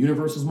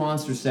 Universal's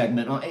Monster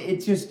segment.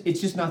 It's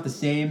just not the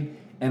same,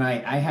 and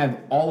I have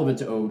all of it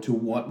to owe to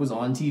what was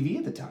on TV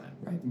at the time.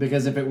 Right.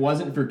 Because if it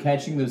wasn't for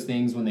catching those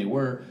things when they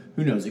were,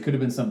 who knows? It could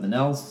have been something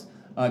else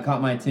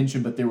caught my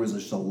attention, but there was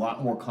just a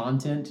lot more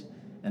content.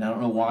 And I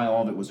don't know why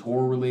all of it was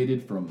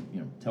horror-related, from,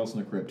 Tales from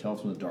the Crypt, Tales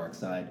from the Dark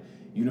Side,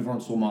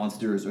 Universal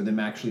Monsters, or them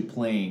actually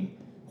playing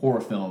horror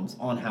films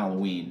on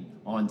Halloween,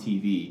 on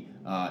TV.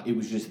 It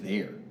was just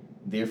there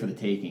for the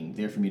taking,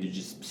 there for me to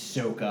just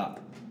soak up,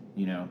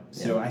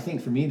 So I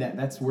think for me,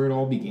 that's where it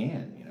all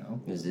began,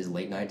 Is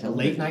late night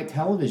television. Late night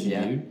television,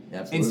 dude.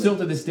 Absolutely. And still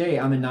to this day,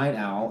 I'm a night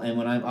owl, and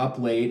when I'm up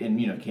late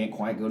and, can't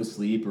quite go to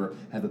sleep or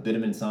have a bit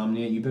of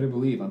insomnia, you better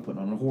believe I'm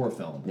putting on a horror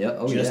film.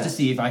 Just to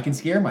see if I can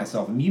scare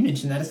myself. I mean, you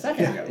mentioned that a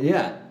second ago.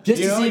 Yeah.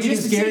 Just to see if you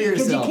can scare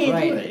yourself. You can't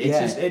right. do it.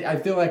 It's just, I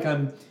feel like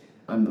I'm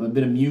a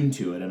bit immune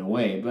to it in a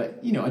way,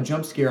 but a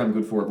jump scare I'm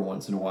good for every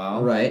once in a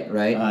while. Right.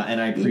 And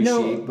I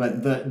appreciate,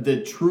 but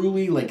the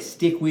truly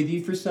stick with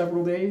you for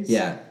several days.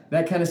 Yeah.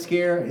 That kind of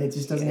scare, it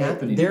just doesn't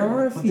happen anymore. There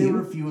are a few. There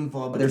were a few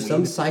involved. There's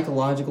some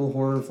psychological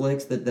horror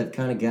flicks that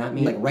kind of got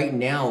me. Like right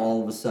now,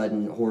 all of a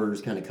sudden,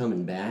 horror's kind of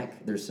coming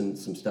back. There's some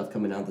stuff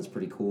coming out that's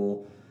pretty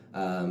cool.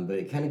 But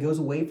it kind of goes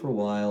away for a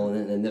while,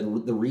 and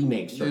then the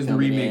remakes start coming in.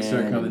 The remakes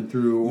start coming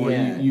through, or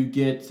you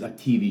get a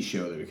TV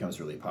show that becomes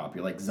really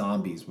popular, like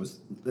Zombies was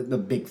the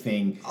big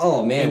thing.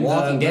 Oh man, and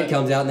Walking Dead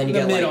comes out, and then you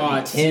got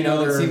like 10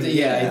 other.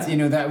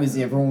 That was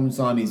everyone was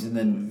zombies, and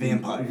then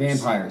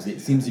vampires. It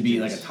seems to be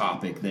like a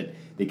topic that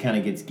kind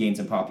of gains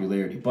some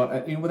popularity.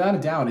 But without a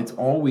doubt, it's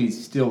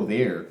always still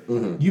there.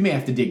 Mm-hmm. You may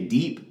have to dig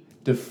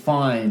deep to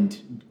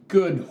find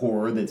good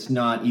horror that's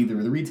not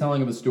either the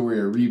retelling of a story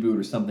or a reboot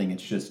or something.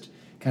 It's just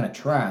kind of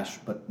trash,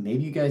 but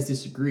maybe you guys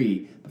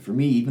disagree. But for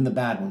me, even the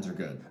bad ones are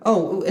good.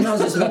 Oh, and I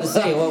was just about to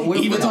say, we're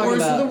even talking the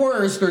worst about of the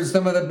worst are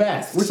some of the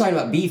best. We're talking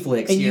about B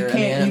flicks and here. You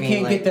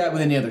can't get that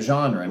with any other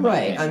genre.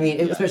 Right. I mean,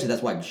 especially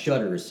that's why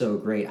Shudder is so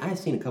great. I've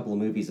seen a couple of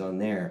movies on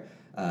there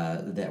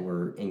that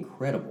were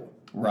incredible.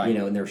 Right.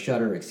 And they're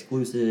Shudder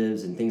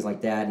exclusives and things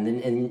like that.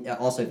 And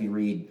also if you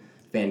read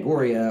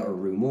Fangoria or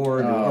Rue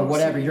Morgue or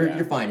whatever,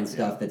 you're finding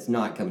stuff that's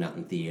not coming out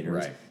in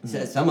theaters. Right.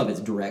 So some of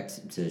it's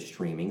direct to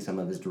streaming, some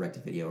of it's direct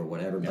to video or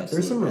whatever, but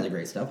there's some really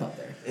great stuff out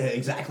there.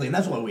 Exactly, and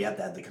that's why we have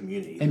to have the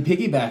community. And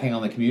piggybacking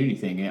on the community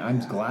thing,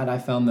 I'm glad I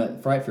found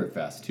that Fright Fear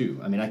Fest too.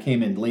 I mean, I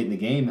came in late in the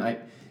game.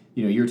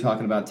 You were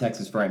talking about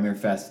Texas Frightmare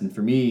Fest, and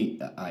for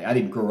me, I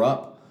didn't grow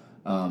up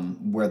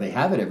where they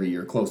have it every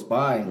year, close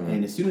by. Mm-hmm.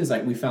 And as soon as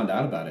we found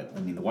out about it, I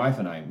mean, the wife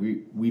and I,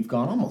 we've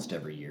gone almost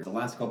every year. The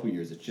last couple of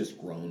years, it's just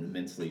grown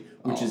immensely,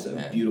 which is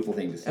a beautiful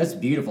thing to see. That's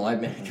beautiful. I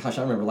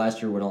remember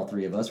last year when all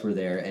three of us were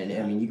there, and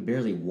I mean, you could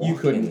barely walk. You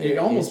couldn't. In there. It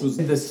almost was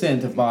the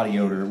scent of body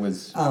odor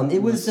was.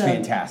 It was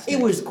fantastic.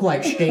 It was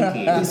quite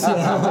stinky. So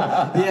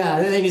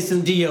they need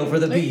some Dio for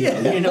the beat.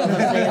 You know what I'm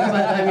saying?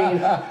 But I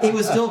mean, it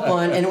was still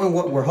fun, and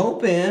what we're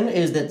hoping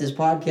is that this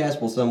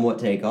podcast will somewhat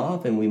take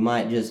off, and we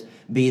might just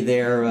be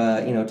there,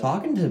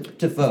 talking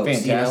to folks.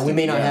 Fantastic. We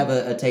may not have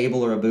a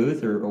table or a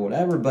booth or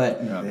whatever,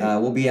 but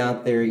we'll be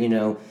out there,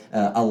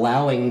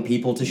 allowing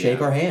people to shake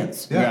our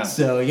hands. Yeah.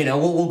 So,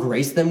 we'll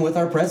grace them with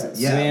our presence.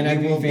 Yeah, Man, that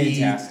we would be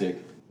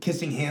fantastic.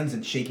 Kissing hands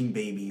and shaking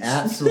babies.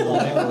 Absolutely.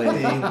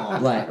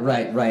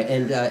 Right.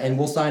 And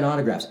we'll sign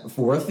autographs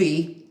for a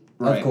fee,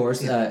 of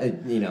course.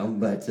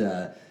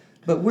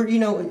 But we're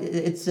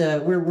it's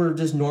we're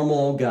just normal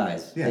old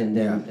guys. Yeah.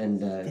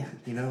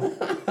 You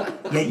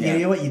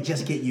know what? You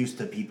just get used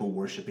to people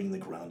worshiping the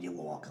ground you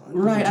walk on.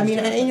 Right. I mean,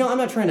 I'm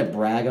not trying to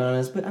brag on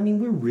us, but I mean,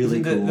 we're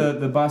really cool.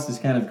 The bus has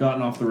kind of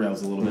gotten off the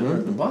rails a little bit.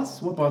 Mm-hmm. The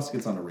bus? What bus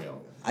gets on a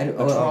rail? A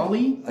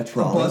trolley? A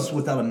trolley. A bus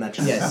without a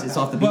metro. Yes, it's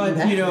off the beaten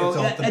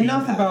path. But,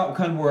 enough path. about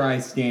kind of where I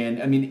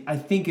stand. I mean, I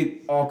think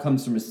it all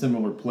comes from a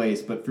similar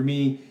place, but for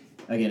me,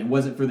 again, it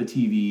wasn't for the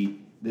TV.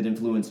 that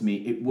influenced me,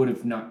 it would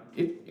have not.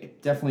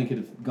 It definitely could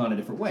have gone a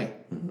different way.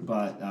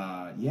 But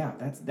yeah,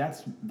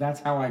 that's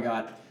how I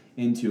got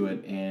into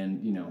it,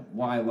 and you know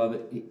why I love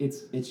it.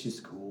 It's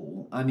just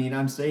cool. I mean,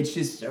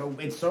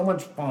 it's so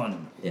much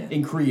fun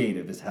and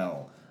creative as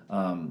hell.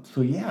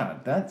 So yeah,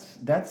 that's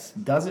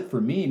does it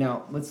for me.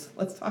 Now let's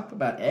talk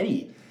about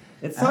Eddie.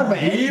 Let's talk about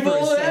Eddie for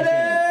a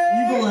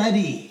second. Evil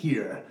Eddie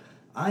here.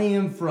 I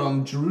am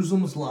from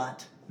Jerusalem's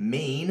Lot,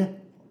 Maine,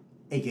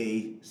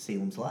 aka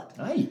Salem's Lot.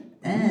 Hi.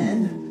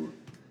 And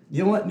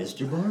you know what?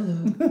 Mr.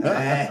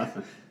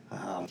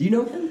 Barlow. Do you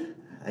know him?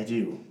 I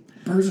do.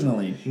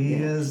 Personally, He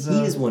is.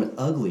 He is one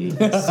ugly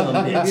son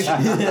of a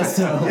bitch.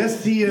 So,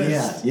 Yes, he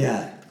is.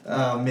 yeah.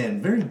 Oh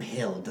man, very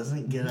pale.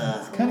 Doesn't get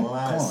a kinda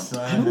lot of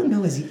gaunt. I sun. don't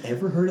know. Has he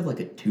ever heard of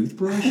like a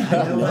toothbrush? I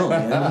don't know,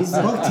 man. He's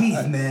Buck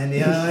teeth, man.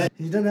 Yeah,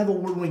 he doesn't have a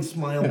word-wing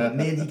smile, but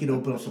man, he can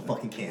open up some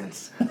fucking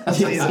cans. I'll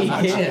tell you that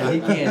much. He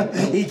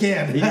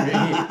can. He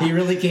can. He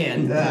really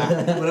can.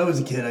 When I was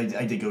a kid,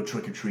 I did go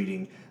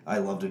trick-or-treating. I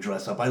loved to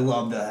dress up. I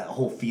loved the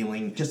whole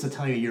feeling. Just the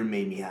time of year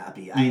made me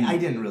happy. I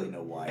didn't really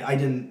know why. I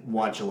didn't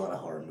watch a lot of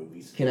horror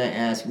movies. Can I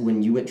ask,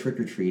 when you went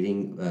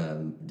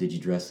trick-or-treating, did you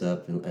dress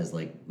up as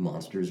like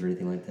monsters or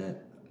anything like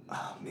that?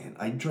 Oh man,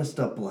 I dressed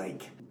up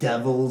like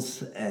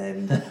devils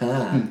and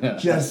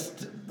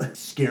just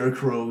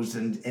scarecrows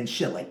and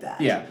shit like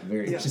that. Yeah,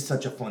 It's just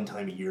such a fun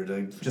time of year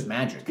to just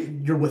magic.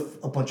 You're with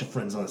a bunch of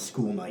friends on a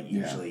school night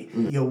usually.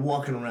 You know,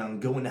 walking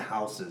around, going to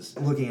houses,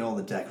 looking at all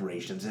the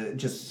decorations, and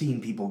just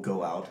seeing people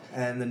go out.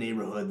 And the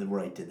neighborhood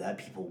where I did that,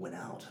 people went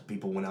out.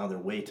 People went out of their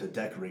way to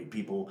decorate.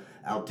 People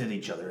outdid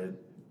each other.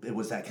 It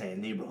was that kind of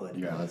neighborhood.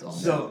 Yeah. Oh, that's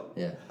awesome. So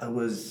Yeah. I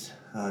was,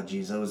 I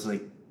was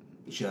like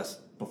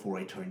just before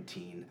I turned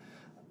teen.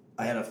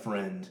 I had a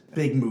friend,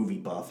 big movie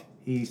buff.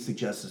 He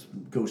suggests this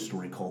ghost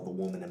story called The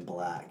Woman in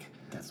Black.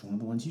 That's one of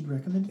the ones you'd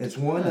recommend. It's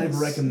one I've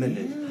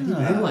recommended. I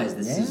didn't realize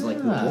this is like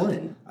the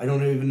one. I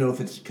don't even know if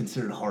it's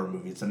considered a horror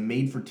movie. It's a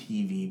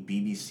made-for-TV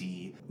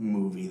BBC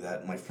movie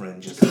that my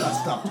friend just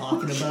stopped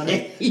talking about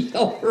it.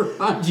 All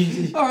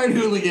right,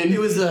 Hooligan. It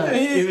was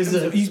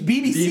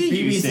BBC.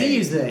 you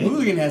say.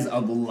 Hooligan has a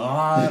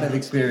lot of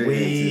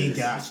experience. We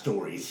got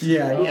stories.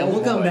 Yeah,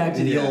 we'll come boy. back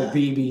to the Yeah. old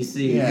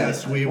BBC.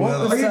 Yes, we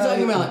will. Are you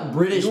talking about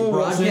British You're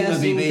watching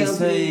Broadcasting the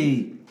Company?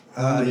 BBC.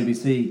 The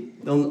BBC.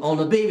 On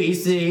the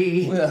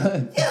BBC. Yeah,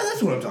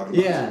 that's what I'm talking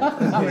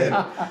about.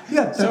 Yeah.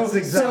 Yeah, that's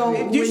exactly. so-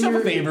 Do When yourself a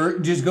you're- favor.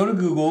 Just go to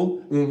Google.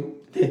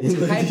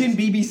 Type in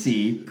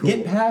BBC.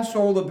 Get past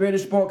all the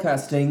British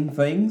broadcasting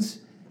things.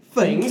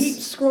 Things. Keep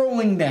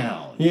scrolling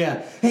down.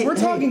 Yeah. We're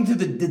talking to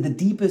the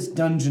deepest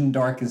dungeon,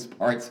 darkest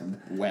parts of the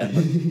web.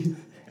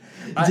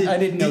 I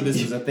didn't know this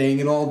was a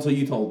thing at all until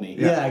you told me.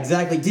 Yeah,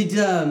 exactly. Did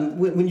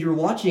when you were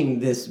watching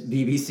this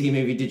BBC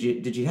movie,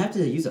 did you have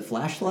to use a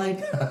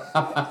flashlight?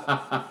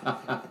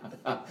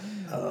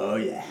 Oh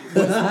yeah.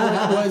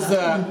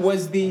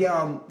 Was the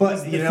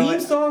But you know theme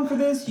what? song for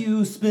this?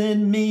 You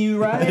spin me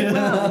right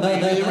round,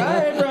 baby,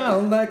 right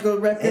round like a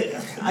record.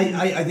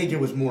 I think it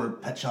was more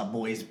Pet Shop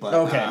Boys, but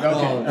Okay.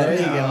 Oh, there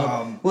you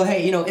go. Well,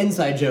 hey,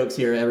 inside jokes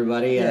here,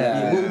 everybody.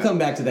 Yeah. We'll come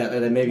back to that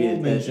maybe We'll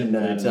mention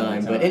another that another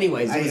time. time. But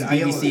anyways, it was a I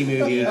BBC only-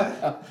 movie.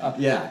 Yeah.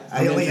 Yeah.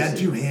 I only had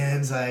interested. 2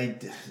 hands. I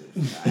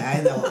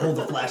had to hold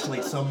the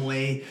flashlight some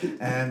way,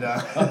 and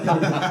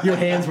Your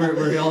hands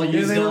were all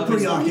used they were up.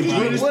 pretty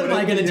occupied. What am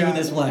I going to do with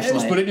this Yeah, flashlight?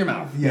 just put it in your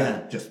mouth.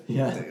 yeah,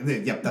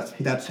 Yeah.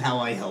 That's how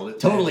I held it.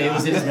 Totally, And, it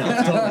was in his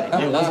mouth.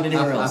 Totally. It wasn't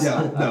anywhere else.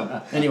 Yeah,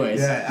 no. Anyways.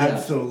 Yeah,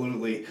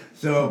 absolutely.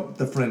 So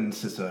the friend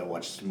insisted I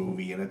watch this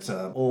movie, and it's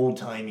an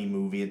old-timey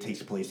movie. It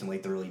takes place in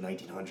like the early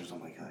 1900s.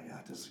 I'm like, oh yeah,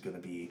 this is gonna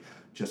be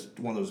just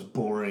one of those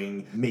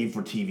boring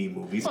made-for-TV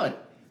movies.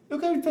 But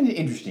look, I find it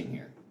interesting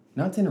here.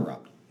 Not to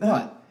interrupt,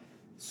 but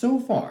so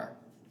far,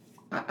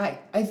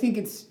 I think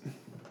it's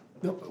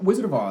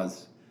Wizard of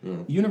Oz,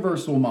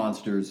 Universal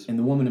Monsters, and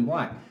The Woman in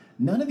Black.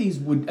 None of these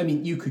would. I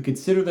mean, you could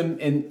consider them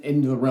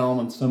in the realm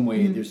in some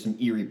way. There's some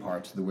eerie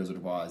parts to the Wizard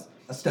of Oz.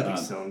 A stepping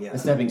stone, yeah. A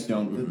stepping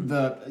stone.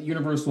 The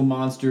Universal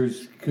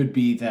Monsters could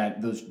be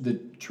that the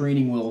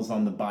training wheels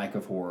on the bike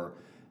of horror.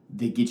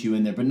 They get you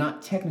in there, but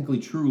not technically,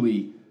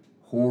 truly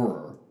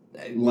horror.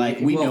 Like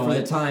we well, know for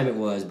it. the time it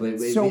was, but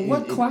So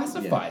what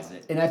classifies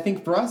it? And I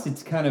think for us,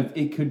 it's kind of,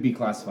 it could be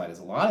classified as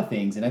a lot of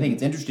things. And I think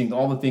it's interesting,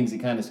 all the things that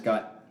kind of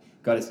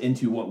got us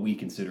into what we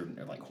consider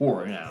like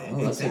horror now.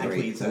 that's a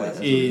great It's a- point. that's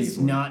a Is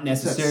really- not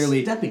necessarily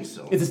It's a stepping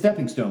stone. It's a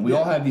stepping stone. We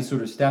all have these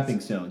sort of stepping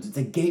stones. It's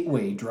a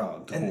gateway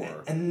drug to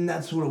horror. And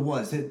that's what it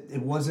was.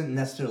 It wasn't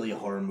necessarily a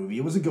horror movie.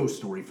 It was a ghost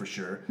story for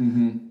sure.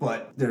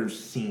 But there's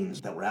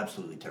scenes that were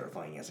absolutely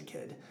terrifying as a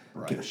kid.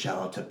 Right. Give a shout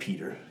out to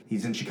Peter.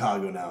 He's in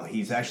Chicago now.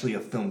 He's actually a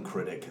film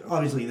critic.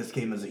 Obviously, this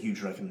came as a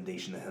huge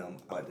recommendation to him,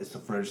 but it's the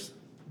first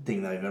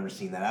thing that I've ever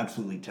seen that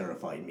absolutely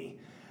terrified me.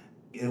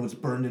 It was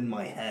burned in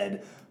my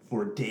head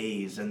for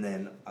days, and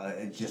then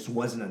it just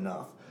wasn't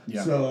enough.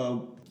 Yeah.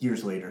 So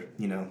years later,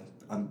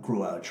 I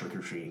grew out of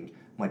trick-or-treating.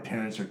 My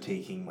parents are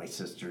taking my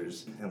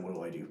sisters, and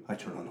what do? I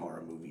turn on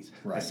horror movies.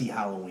 I Right. see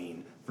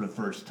Halloween for the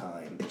first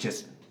time. It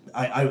just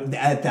I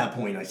at that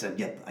point I said,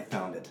 yep, I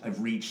found it. I've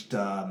reached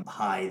a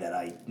high that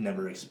I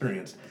never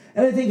experienced.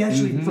 And I think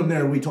actually from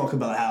there we talk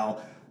about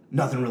how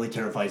nothing really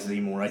terrifies us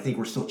anymore. I think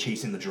we're still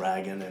chasing the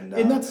dragon, and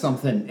that's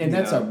something. And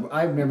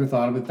I've never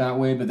thought of it that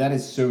way, but that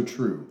is so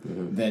true.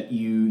 That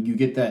you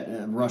get that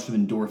rush of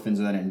endorphins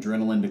or that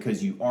adrenaline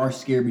because you are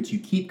scared, but you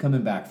keep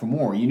coming back for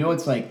more. You know,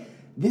 it's like,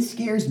 this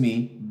scares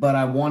me, but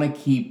I want to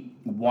keep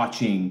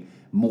watching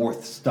more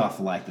stuff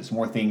like this,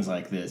 more things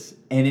like this.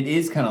 And it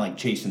is kind of like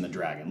chasing the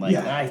dragon. Like,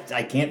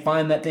 I can't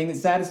find that thing that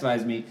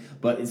satisfies me,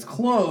 but it's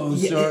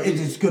close. Yeah,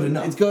 it's good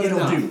enough. It's good It'll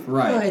enough. do. Well,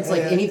 Right. it's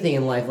like anything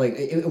in life. Like,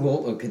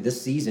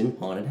 this season,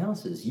 haunted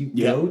houses. You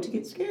go to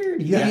get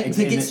scared. You get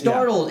to get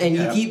startled, and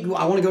you keep.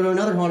 I want to go to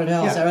another haunted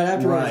house right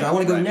afterwards. Right, I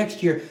want to go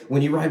next year.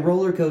 When you ride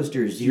roller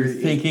coasters, You're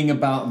thinking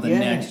about the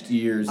next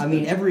year's. I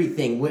mean,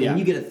 everything. When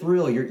you get a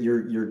thrill,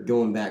 you're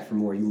going back for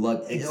more. You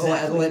love.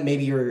 Exactly.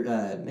 Maybe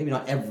you're maybe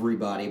not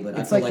everybody, but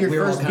it's I feel like your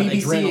we're all first kind of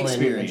BBC adrenaline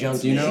experience.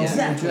 junkies. You know,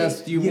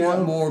 Exactly. you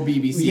want more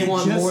BBC. You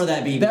want more of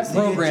that BBC. That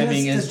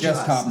programming Just is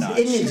just adjust. top notch.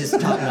 Isn't it just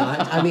top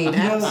notch? I mean,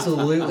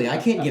 absolutely. I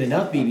can't get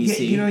enough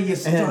BBC. You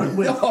start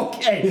with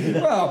Okay.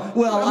 Well,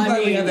 Well, I'm glad I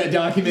we mean, have that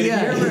documented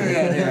yeah.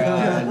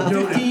 here.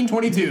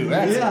 1522.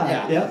 That's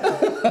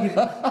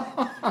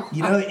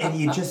and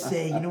you just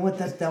say, you know what,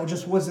 that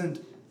just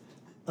wasn't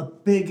a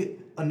big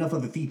enough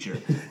of a feature,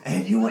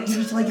 and you're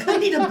just like, I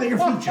need a bigger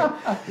feature.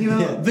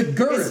 The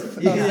girth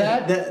of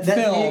that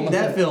film.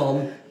 That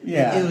film.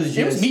 Yeah.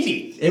 It was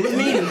meaty. It was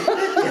meaty.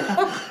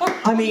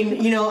 I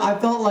mean, I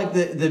felt like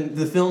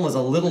the film was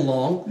a little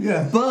long.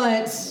 Yeah.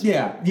 But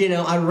Yeah.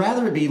 I'd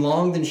rather it be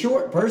long than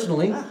short,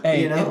 personally.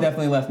 Hey, it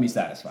definitely left me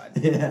satisfied.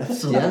 Yeah.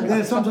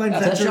 And sometimes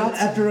Test shots?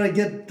 after I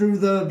get through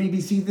the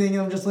BBC thing,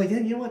 I'm just like,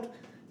 hey, you know what?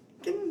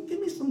 Give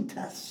me some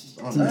tests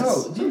on this.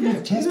 Oh, you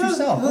test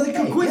yourself. Like,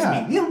 Okay, quiz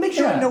yeah. me. Make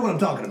sure I Yeah. know what I'm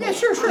talking about. Yeah,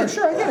 sure.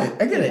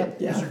 I get it.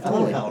 Yeah, Flower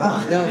totally.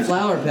 power. No,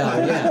 flower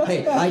power. Yeah.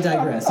 Hey, I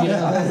digress.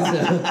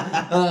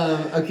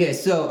 Okay.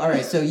 So, all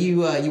right. So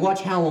you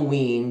watch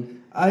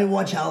Halloween. I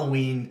watch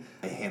Halloween.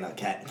 I hand out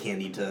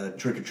candy to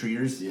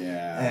trick-or-treaters.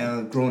 Yeah.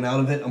 And growing out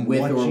of it, I'm With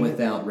watching or it.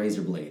 without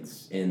razor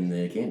blades in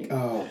the candy.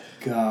 Oh,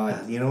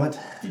 God. You know what?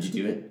 Did you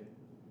do it?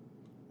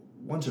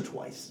 Once or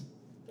twice.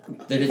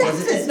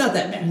 It's not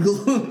that bad.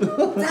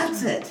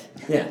 That's it.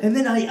 Yeah. And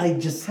then I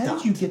just How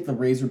stopped. did you get the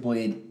razor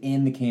blade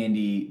in the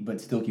candy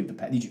but still keep the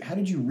package? How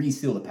did you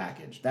reseal the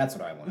package? That's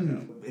what I want to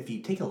know. If you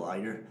take a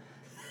lighter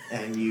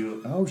and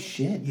you Oh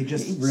shit! you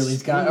just He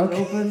really's got split it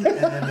okay. open,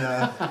 and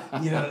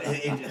then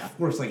it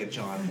works like a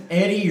charm.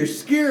 Eddie, you're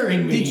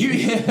scaring me. Did you?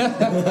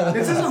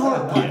 This is a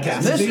horror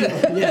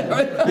podcast.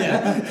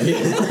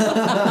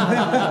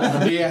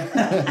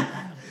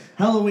 Yeah.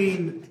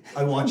 Halloween,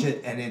 I watch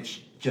it, and it's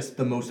just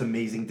the most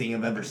amazing thing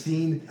I've ever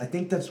seen. I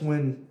think that's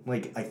when,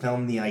 I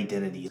found the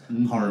identity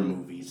of horror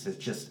movies. It's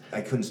just,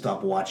 I couldn't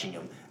stop watching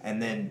them.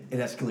 And then it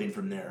escalated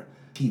from there.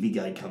 TV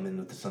Guide come in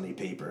with the Sunday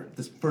paper.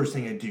 The first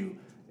thing I do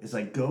is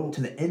I go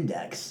to the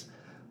index,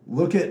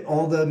 look at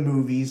all the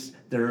movies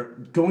that are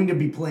going to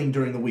be playing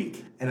during the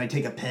week, and I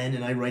take a pen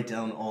and I write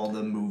down all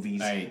the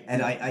movies.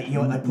 And I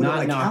put it on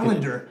my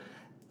calendar.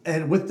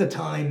 And with the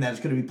time that's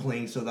going to be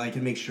playing, so that I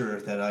can make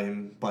sure that I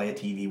am by a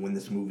TV when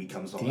this movie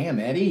comes on. Damn,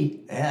 Eddie.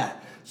 Yeah.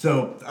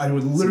 So I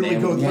would literally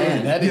go through.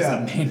 plan. That is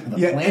a man with a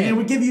plan. And it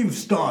would give you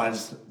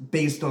stars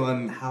based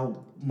on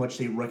how much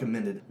they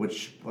recommended,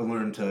 which I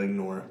learned to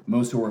ignore.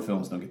 Most horror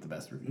films don't get the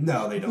best reviews.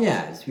 No, they don't.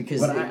 Yeah, it's because.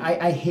 But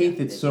I hate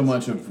that so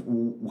much of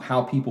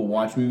how people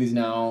watch movies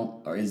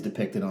now is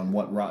depicted on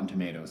what Rotten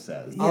Tomatoes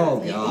says.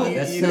 Oh God,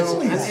 that's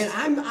so.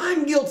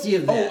 I'm guilty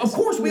of that. Oh, of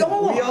course, we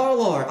all are. We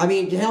all are. I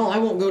mean, hell, I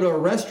won't go to a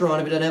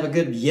restaurant if it doesn't have a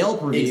good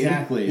Yelp review.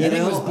 Exactly. I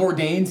think it was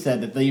Bourdain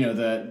said that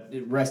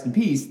the rest in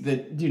peace,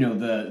 that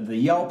the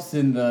Yelps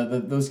and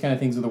the those kind of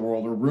things of the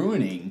world are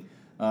ruining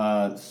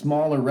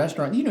smaller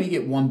restaurants. You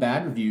get one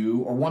bad review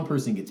or one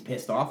person gets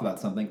pissed off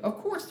about something. Of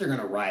course they're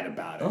gonna write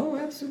about it. Oh,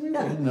 absolutely.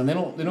 They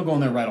don't go in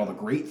there and write all the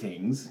great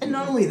things. And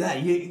not only that,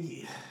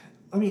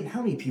 I mean,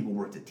 how many people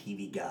worked at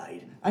TV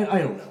Guide? I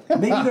don't know.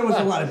 Maybe there was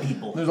a lot of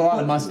people. There's a lot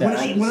of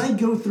mustaches. When I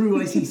go through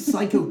and I see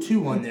Psycho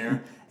 2 on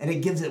there, and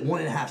it gives it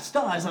 1.5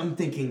 stars, I'm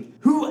thinking,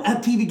 who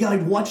at TV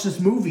Guide watched this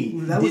movie?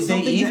 Did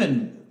they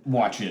even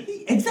watch it?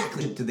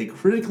 Exactly. Did they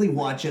critically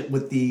watch it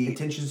with the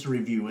intentions to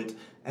review it,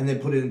 and then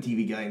put it in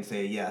TV Guide and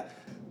say, yeah,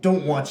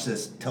 don't watch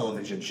this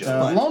television show.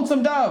 But-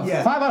 Lonesome Dove,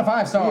 Yeah. 5 out of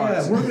 5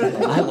 stars. Yeah, we're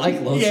gonna. I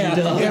like Lonesome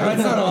Dove.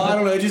 I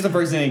don't know. It's just the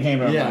first thing that came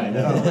to my mind.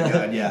 Oh my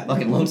God, yeah.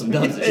 Fucking Lonesome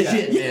Dove's a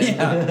shit,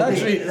 man. Yeah,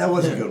 actually, That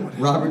was a good one.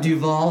 Robert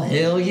Duvall,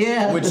 hell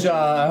yeah. which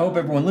I hope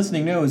everyone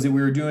listening knows that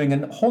we were doing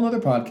a whole other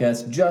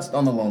podcast just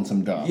on the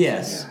Lonesome Dove.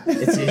 Yes,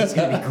 it's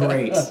gonna be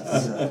great.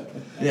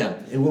 Yeah,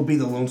 It will be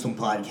the Lonesome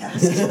Podcast.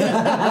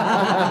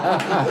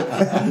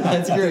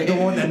 that's great. The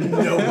one that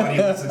nobody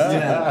listens to.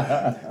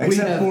 Yeah. We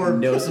Except have for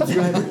no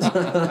subscribers.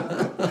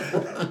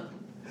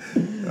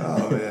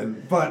 Oh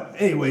man. But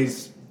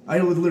anyways, I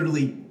would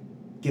literally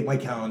get my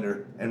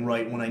calendar and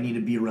write when I need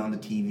to be around the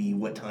TV,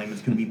 what time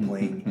it's going to be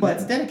playing.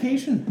 That's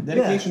dedication.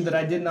 Dedication that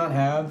I did not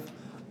have.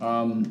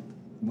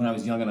 when I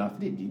was young enough,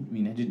 I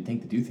didn't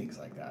think to do things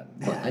like that.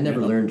 I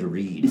never learned to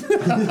read.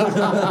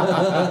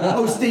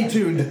 Oh, stay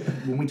tuned.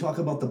 When we talk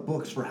about the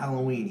books for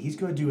Halloween, he's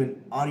going to do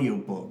an audio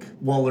book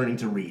while learning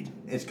to read.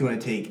 It's going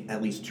to take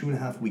at least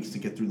 2.5 weeks to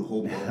get through the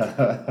whole book.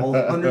 All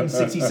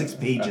 166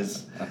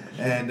 pages.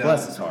 And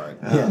Bless his heart.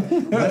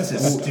 Bless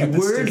his stupid,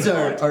 Words stupid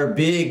heart. are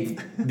big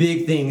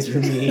things for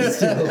me.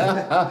 So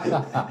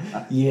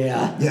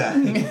yeah,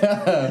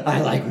 Yeah.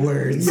 I like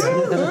words.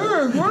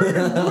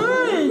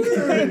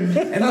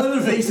 And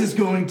Leatherface is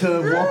going to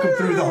walk him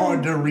through the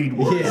hard to read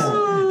words.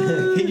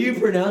 Yeah. Can you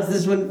pronounce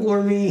this one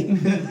for me?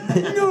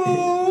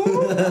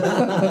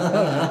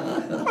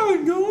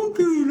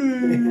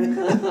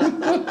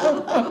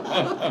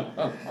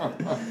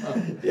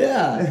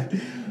 Yeah.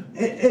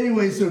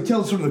 Anyway, so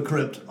Tales from the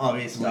Crypt,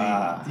 obviously,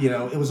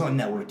 it was on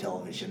network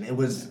television. It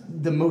was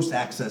the most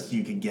access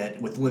you could get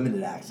with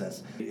limited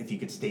access. If you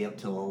could stay up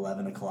till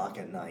 11 o'clock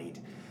at night,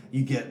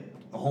 you get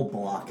a whole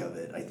block of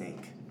it, I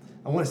think.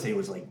 I want to say it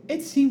was like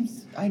It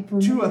seems I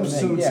 2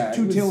 episodes, Yeah,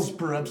 two it was- tales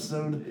per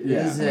episode.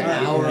 Yeah, Is it an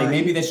hour? Like,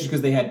 maybe that's just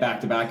because they had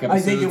back-to-back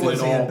episodes. I think it and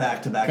was they all had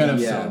back-to-back kind of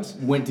episodes.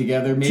 went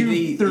together.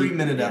 Maybe 2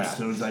 30-minute yeah.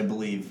 episodes, I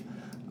believe.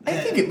 I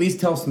think at least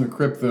Tales from the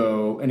Crypt,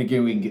 though, and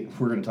again,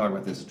 we're going to talk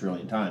about this a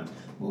trillion times.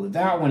 Well,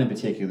 that one in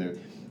particular,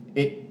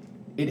 it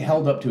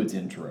held up to its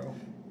intro.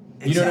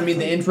 You know what I mean?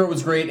 The Exactly. intro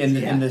was great, and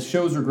Yeah. and the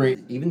shows were great.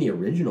 Even the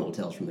original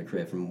Tales from the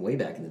Crypt from way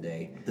back in the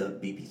day. The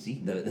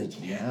BBC.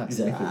 Yeah,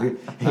 exactly.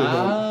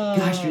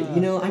 Gosh,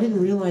 I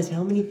didn't realize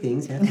how many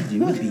things have to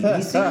do with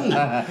BBC.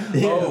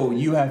 Oh,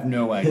 you have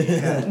no idea.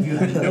 Yeah, you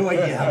had no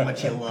idea how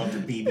much you loved the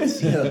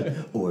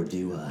BBC. Or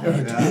do I?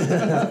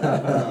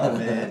 Oh,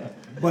 man.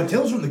 But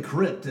Tales from the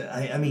Crypt,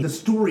 I mean, the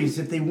stories,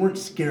 if they weren't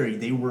scary,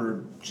 they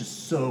were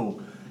just so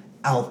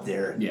out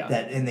there Yeah.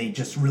 and they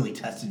just really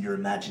tested your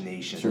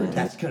imagination. Sure.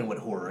 That's kind of what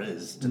horror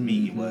is to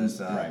me,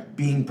 was Right.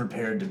 being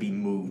prepared to be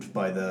moved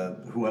by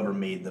whoever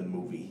made the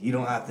movie. You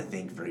don't have to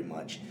think very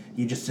much.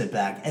 You just sit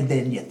back and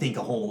then you think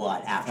a whole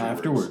lot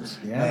afterwards.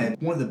 Yeah. And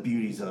one of the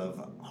beauties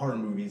of horror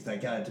movies that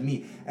got it to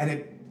me,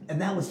 and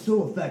that was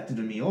so effective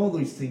to me. All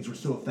these things were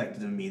so effective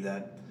to me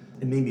that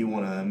it made me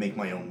want to make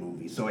my own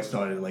movie. So I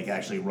started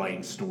actually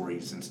writing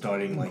stories and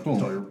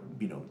Cool.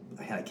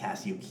 I had a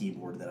Casio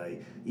keyboard that I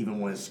even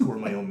wanted to score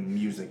my own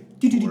music.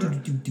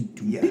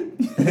 Yeah.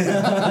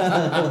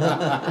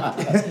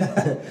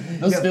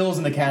 Those fills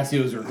and the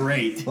Casios are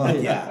great.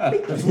 But yeah,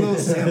 there's little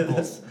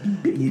samples.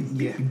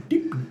 Yeah.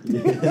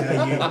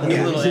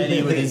 Little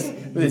Eddie with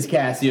his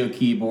Casio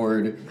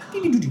keyboard.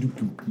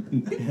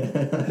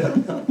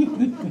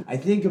 I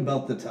think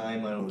about the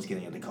time I was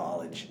getting into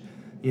college.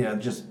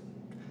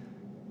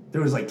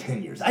 There was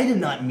 10 years. I did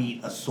not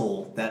meet a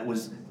soul that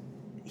was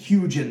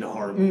huge into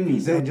horror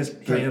movies. I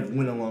just kind of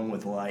went along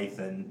with life,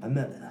 and I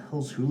met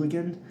Hell's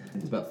Hooligan.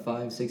 It's about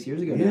 5-6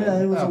 years ago now. Yeah,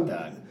 it was About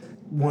that.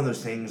 one of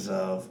those things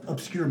of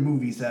obscure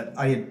movies that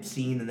I had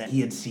seen and that he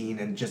had seen,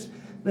 and just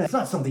it's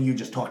not something you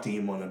just talk to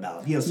anyone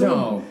about.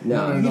 No,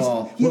 not at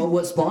all. Well,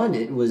 what spawned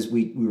it was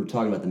we were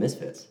talking about the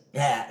Misfits.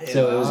 Yeah.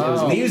 So it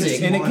was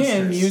music. And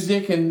again, Monsters.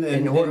 music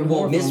and Horror,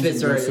 horror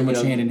Misfits films are go so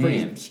much hand in pretty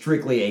hand.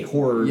 strictly a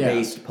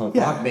horror-based punk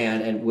Yeah. rock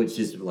band, and which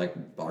is like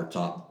our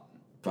top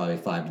probably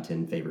 5 to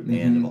 10 favorite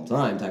band of all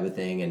time type of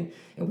thing, and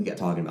we got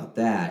talking about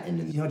that, and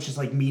then, It's just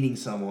like meeting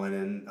someone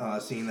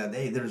and seeing that,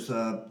 hey, there's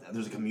a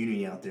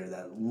community out there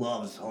that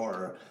loves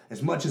horror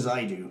as much as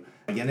I do.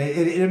 Again,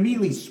 it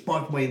immediately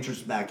sparked my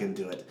interest back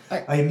into it.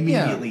 I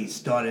immediately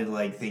started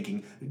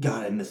thinking,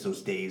 God, I miss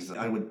those days.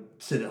 I would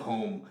sit at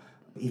home,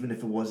 even if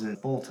it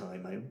wasn't full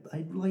time.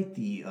 I'd light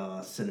the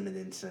cinnamon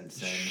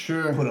incense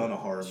and put on a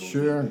horror movie.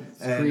 Sure,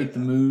 And create the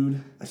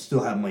mood. I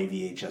still have my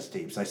VHS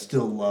tapes. I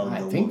still love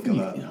I the think look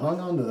we of it. hung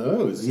on to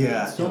those.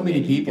 Yeah. So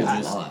many people Yeah,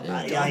 just. a lot.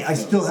 I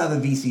still have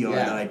a VCR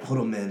Yeah. that I put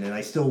them in, and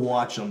I still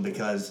watch them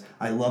because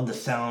I love the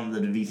sound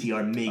that a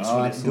VCR makes Oh,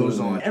 when it goes absolutely.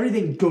 on.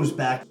 Everything goes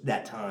back to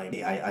that time.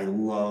 I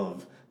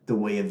love the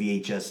way a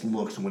VHS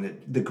looks when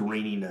the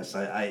graininess.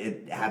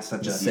 It has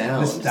such a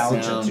sound.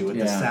 nostalgia to it.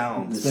 The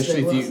sound.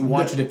 Especially if you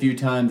watch it a few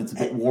times, it's a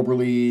bit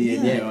warbly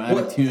and out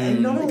Well, of tune.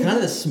 and not only- kind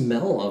of the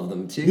smell of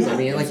them too. Yeah. I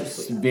mean,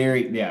 It's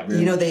very.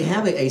 they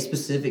have a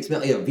specific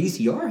smell.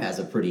 VCR has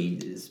a pretty,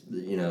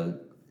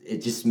 it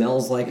just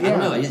smells like I don't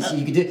know.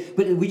 You could do,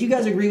 but would you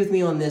guys agree with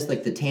me on this?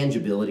 Like the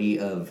tangibility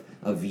of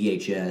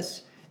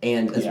VHS,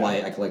 and that's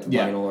why I collect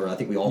vinyl, or I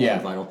think we all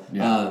collect vinyl.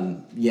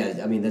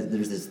 I mean,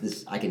 there's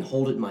this. I can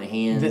hold it in my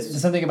hands. There's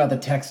something about the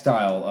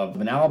textile of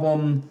an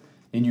album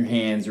in your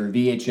hands or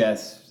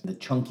VHS, the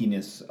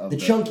chunkiness of the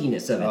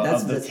chunkiness of it.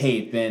 That's the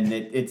tape, and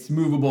it's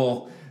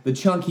movable. The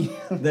chunky.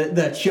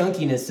 the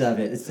chunkiness of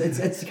it. It's kind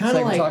It's of like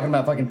like we're talking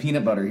about fucking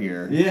peanut butter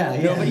here. Yeah,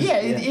 No, yeah, but it yeah.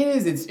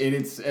 is.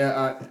 It's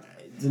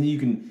something you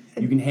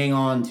can hang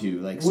on to.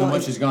 Like so Well,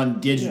 much has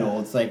gone digital. yeah.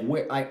 It's like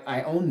where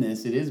I own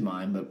this. It is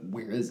mine, but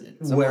where is it?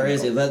 where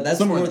is it? That's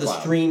Somewhere more in the cloud.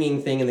 streaming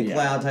thing in the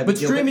cloud type. But of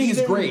deal. streaming is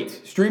even-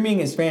 great.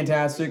 Streaming is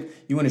fantastic.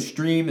 You want to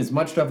stream as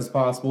much stuff as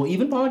possible,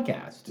 even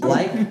podcasts.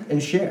 Like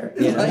and share.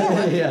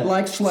 Yeah,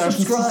 Like slash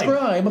Subscribe.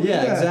 subscribe.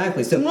 Yeah,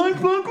 exactly. So Like.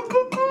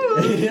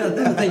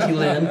 Yeah, thank you,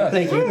 Lynn.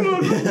 Thank you.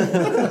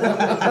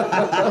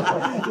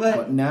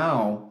 But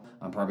now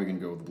I'm probably gonna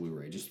go with the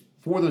Blu-ray just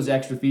for those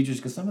extra features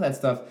because some of that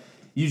stuff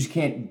you just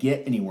can't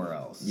get anywhere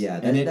else.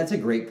 Yeah, that's a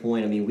great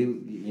point. I mean,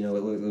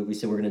 we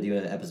said we're going to do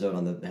an episode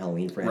on the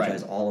Halloween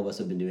franchise. Right. All of us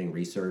have been doing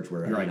research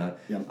where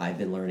I've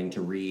been learning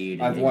to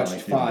read. I've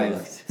watched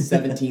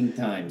 17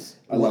 times.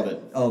 I love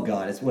it. Oh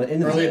God, it's one.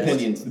 Early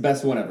Opinions, the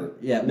best one ever.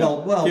 Yeah,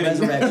 well,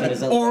 Resurrection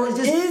is. Or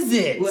is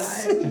it?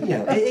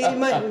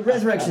 Well,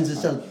 Resurrection's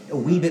just a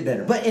wee bit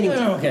better. But anyway,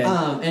 okay.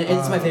 And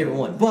it's my favorite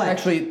one. But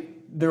actually,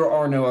 there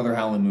are no other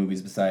Halloween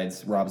movies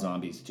besides Rob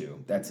Zombie's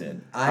 2. That's it.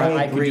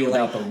 I agree. Could do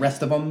without the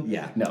rest of them.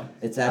 Yeah. No.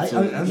 It's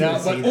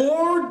absolutely.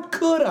 Or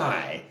could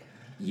I?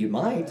 You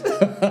might.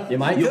 You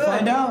might. You'll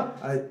find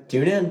out.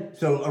 Tune in.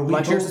 So are we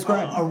like, share,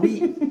 subscribe. Are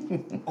we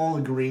all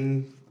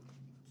agreeing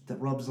that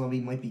Rob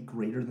Zombie might be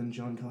greater than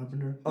John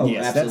Carpenter? Oh,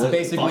 yes, absolutely.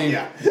 that's basically.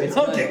 Okay.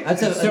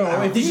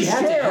 Did you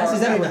have to ask? Is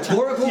that a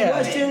rhetorical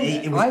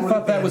question? I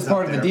thought that was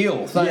part of the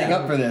deal, signing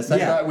up for this. I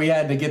thought we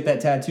had to get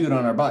that tattooed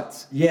on our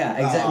butts. Yeah,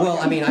 exactly. Well,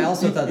 I mean, I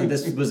also thought that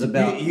this was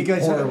about you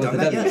guys horror haven't with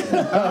done a that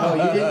W. Oh,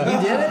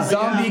 you did it?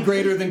 Zombie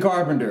greater than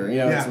Carpenter.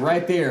 It's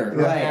right there.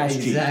 Right,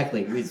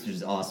 exactly. It's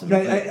just awesome.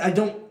 I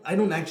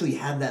don't actually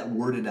have that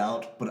worded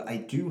out, but I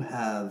do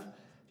have,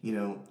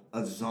 a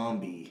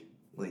zombie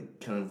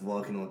like kind of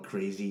walking all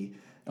crazy.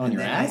 On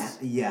your ass?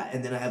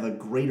 And then I have a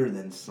greater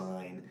than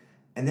sign.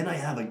 And then I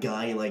have a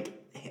guy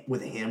like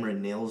with a hammer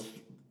and nails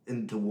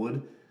into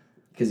wood.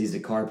 Because he's a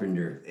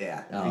carpenter.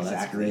 Yeah. Oh, exactly.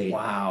 That's great.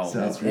 Wow. So,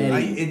 that's great.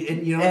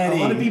 A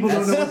lot of people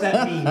don't know what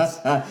that means.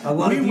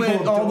 We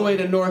went all the way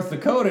to North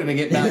Dakota to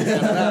get back to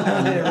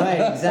that.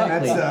 Right,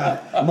 exactly.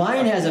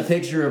 Mine has a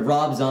picture of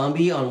Rob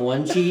Zombie on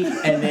one cheek,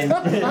 and then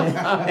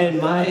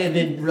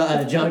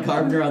John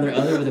Carpenter on the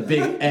other with a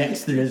big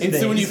X through his face.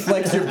 So when you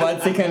flex your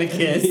butts, they kind of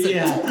kiss.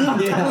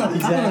 Yeah,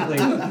 exactly.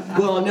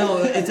 Well, no,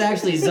 it's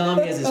actually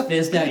Zombie has his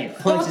fist out. He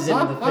punches him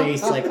in the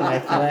face like when I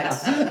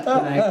flex.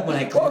 When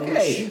I clench.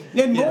 Okay,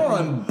 and more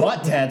on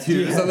butt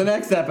tattoos on the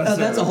next episode.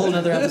 That's a whole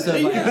other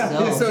episode by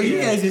itself. So you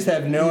guys just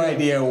have no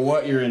idea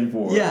what you're in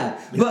for.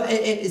 Yeah, but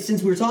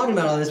since we were talking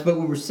about all this, but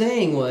what we were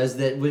saying was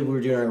that when we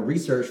were doing our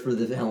research for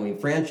the Halloween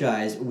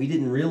franchise, we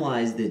didn't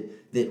realize that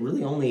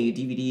really only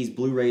DVDs,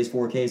 Blu-rays,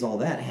 4Ks, all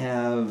that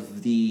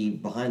have the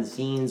behind the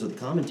scenes or the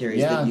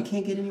commentaries that you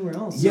can't get anywhere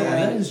else. Yeah, so,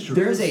 that is true.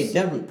 There's a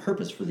definite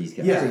purpose for these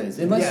guys. Yeah, there is.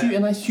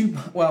 Unless you,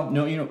 well,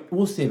 no,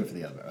 we'll save it for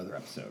the other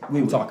episode.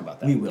 We'll talk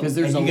about that. We will. Because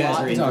there's and a you guys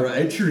lot are to in talk for about.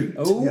 a treat.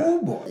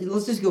 Oh, boy.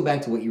 Let's just go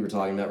back to what you were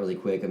talking about really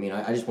quick. I mean,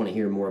 I just want to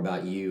hear more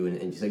about you.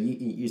 And so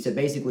you said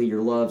basically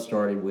your love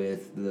started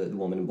with the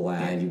Woman in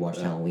Black. And you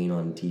watched Halloween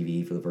on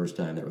TV for the first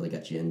time. That really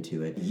got you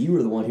into it. You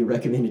were the one who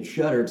recommended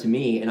Shudder to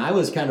me. And I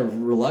was kind of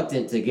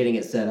reluctant to getting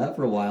it set up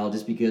for a while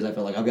just because I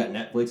felt like I've got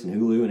Netflix and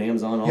Hulu and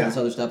Amazon and all this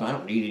other stuff and I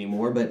don't need it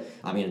anymore. But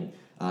I mean,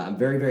 I'm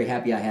very, very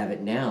happy I have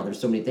it now. There's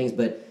so many things,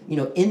 but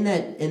in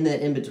that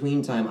in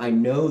between time, I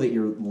know that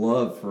your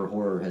love for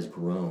horror has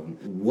grown.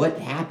 What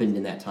happened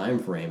in that time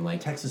frame?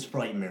 Like Texas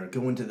Frightmare,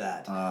 go into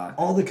that.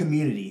 All the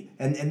community,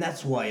 and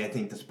that's why I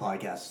think this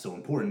podcast is so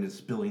important. It's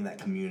building that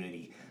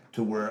community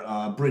to where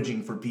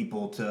bridging for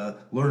people to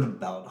learn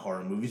about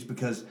horror movies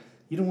because.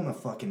 You don't want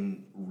to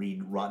fucking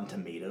read Rotten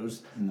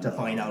Tomatoes to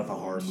find out if a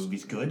horror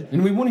movie's good.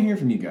 And we want to hear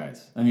from you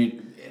guys. I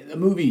mean, a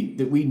movie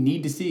that we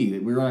need to see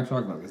that we're not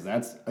talking about because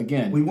that's,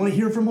 again... We want to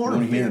hear from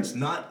horror fans,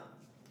 not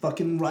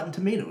fucking Rotten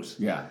Tomatoes.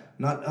 Yeah.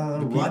 Not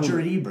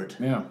Roger Ebert.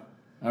 Yeah,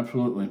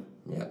 absolutely.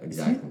 Yeah,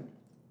 exactly.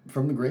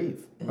 From the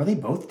grave. Are they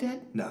both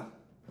dead? No.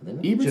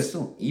 Ebert's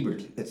still...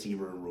 Ebert. It's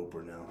Ebert and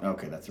Roper now.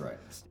 Okay, that's right.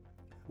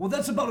 Well,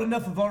 that's about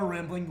enough of our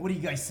rambling. What do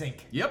you guys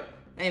think? Yep.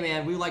 Hey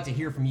man, we would like to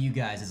hear from you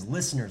guys as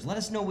listeners. Let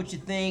us know what you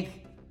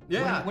think.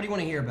 Yeah. What do you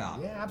want to hear about?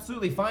 Yeah,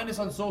 absolutely. Find us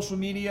on social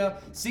media,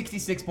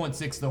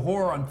 66.6 The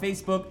Horror on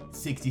Facebook,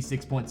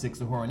 66.6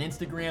 The Horror on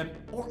Instagram,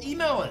 or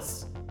email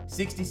us,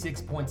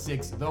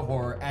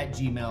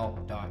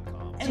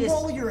 66.6thehorror@gmail.com. And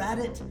while you're at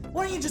it,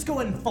 why don't you just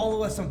go ahead and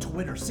follow us on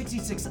Twitter,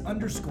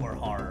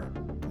 66_horror.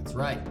 That's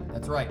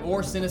right.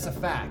 Or send us a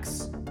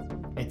fax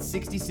at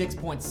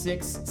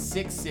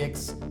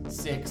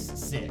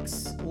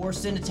 66.66666. Or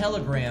send a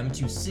telegram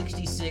to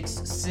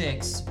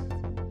 666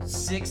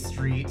 6th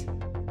Street.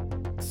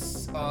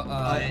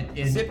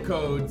 Zip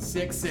code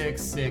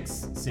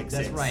 66666.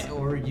 That's right.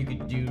 Or you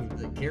could do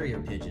the carrier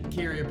pigeon.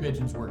 Carrier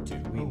pigeons work too.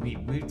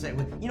 We'd say,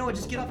 you know what?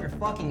 Just get off your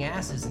fucking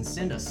asses and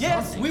send us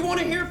Yes, something. we want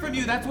to hear from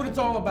you. That's what it's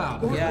all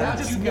about. Yeah,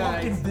 just you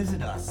guys. walk and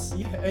visit us.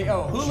 Yeah, hey,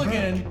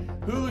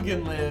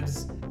 Hooligan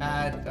lives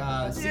at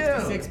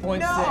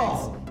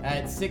 66.6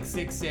 at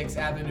 666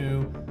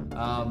 Avenue,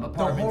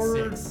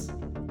 apartment 6.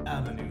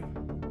 Avenue.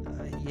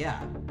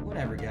 Yeah.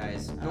 Whatever,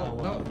 guys.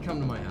 Don't come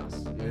to my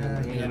house.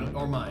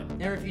 Or mine.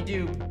 Or if you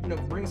do,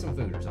 bring some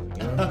food or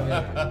something.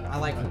 I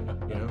like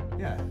food.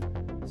 Yeah.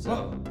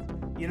 So,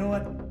 you know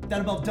what? That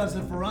about does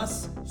it for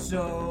us.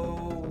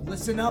 So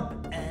listen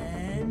up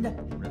and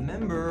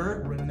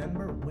remember,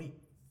 wait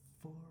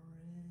for it.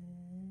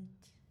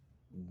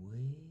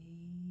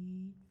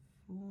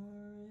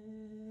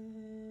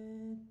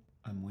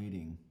 I'm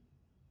waiting.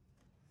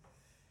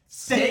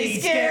 Stay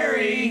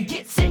scary.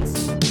 Get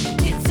sex.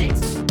 Get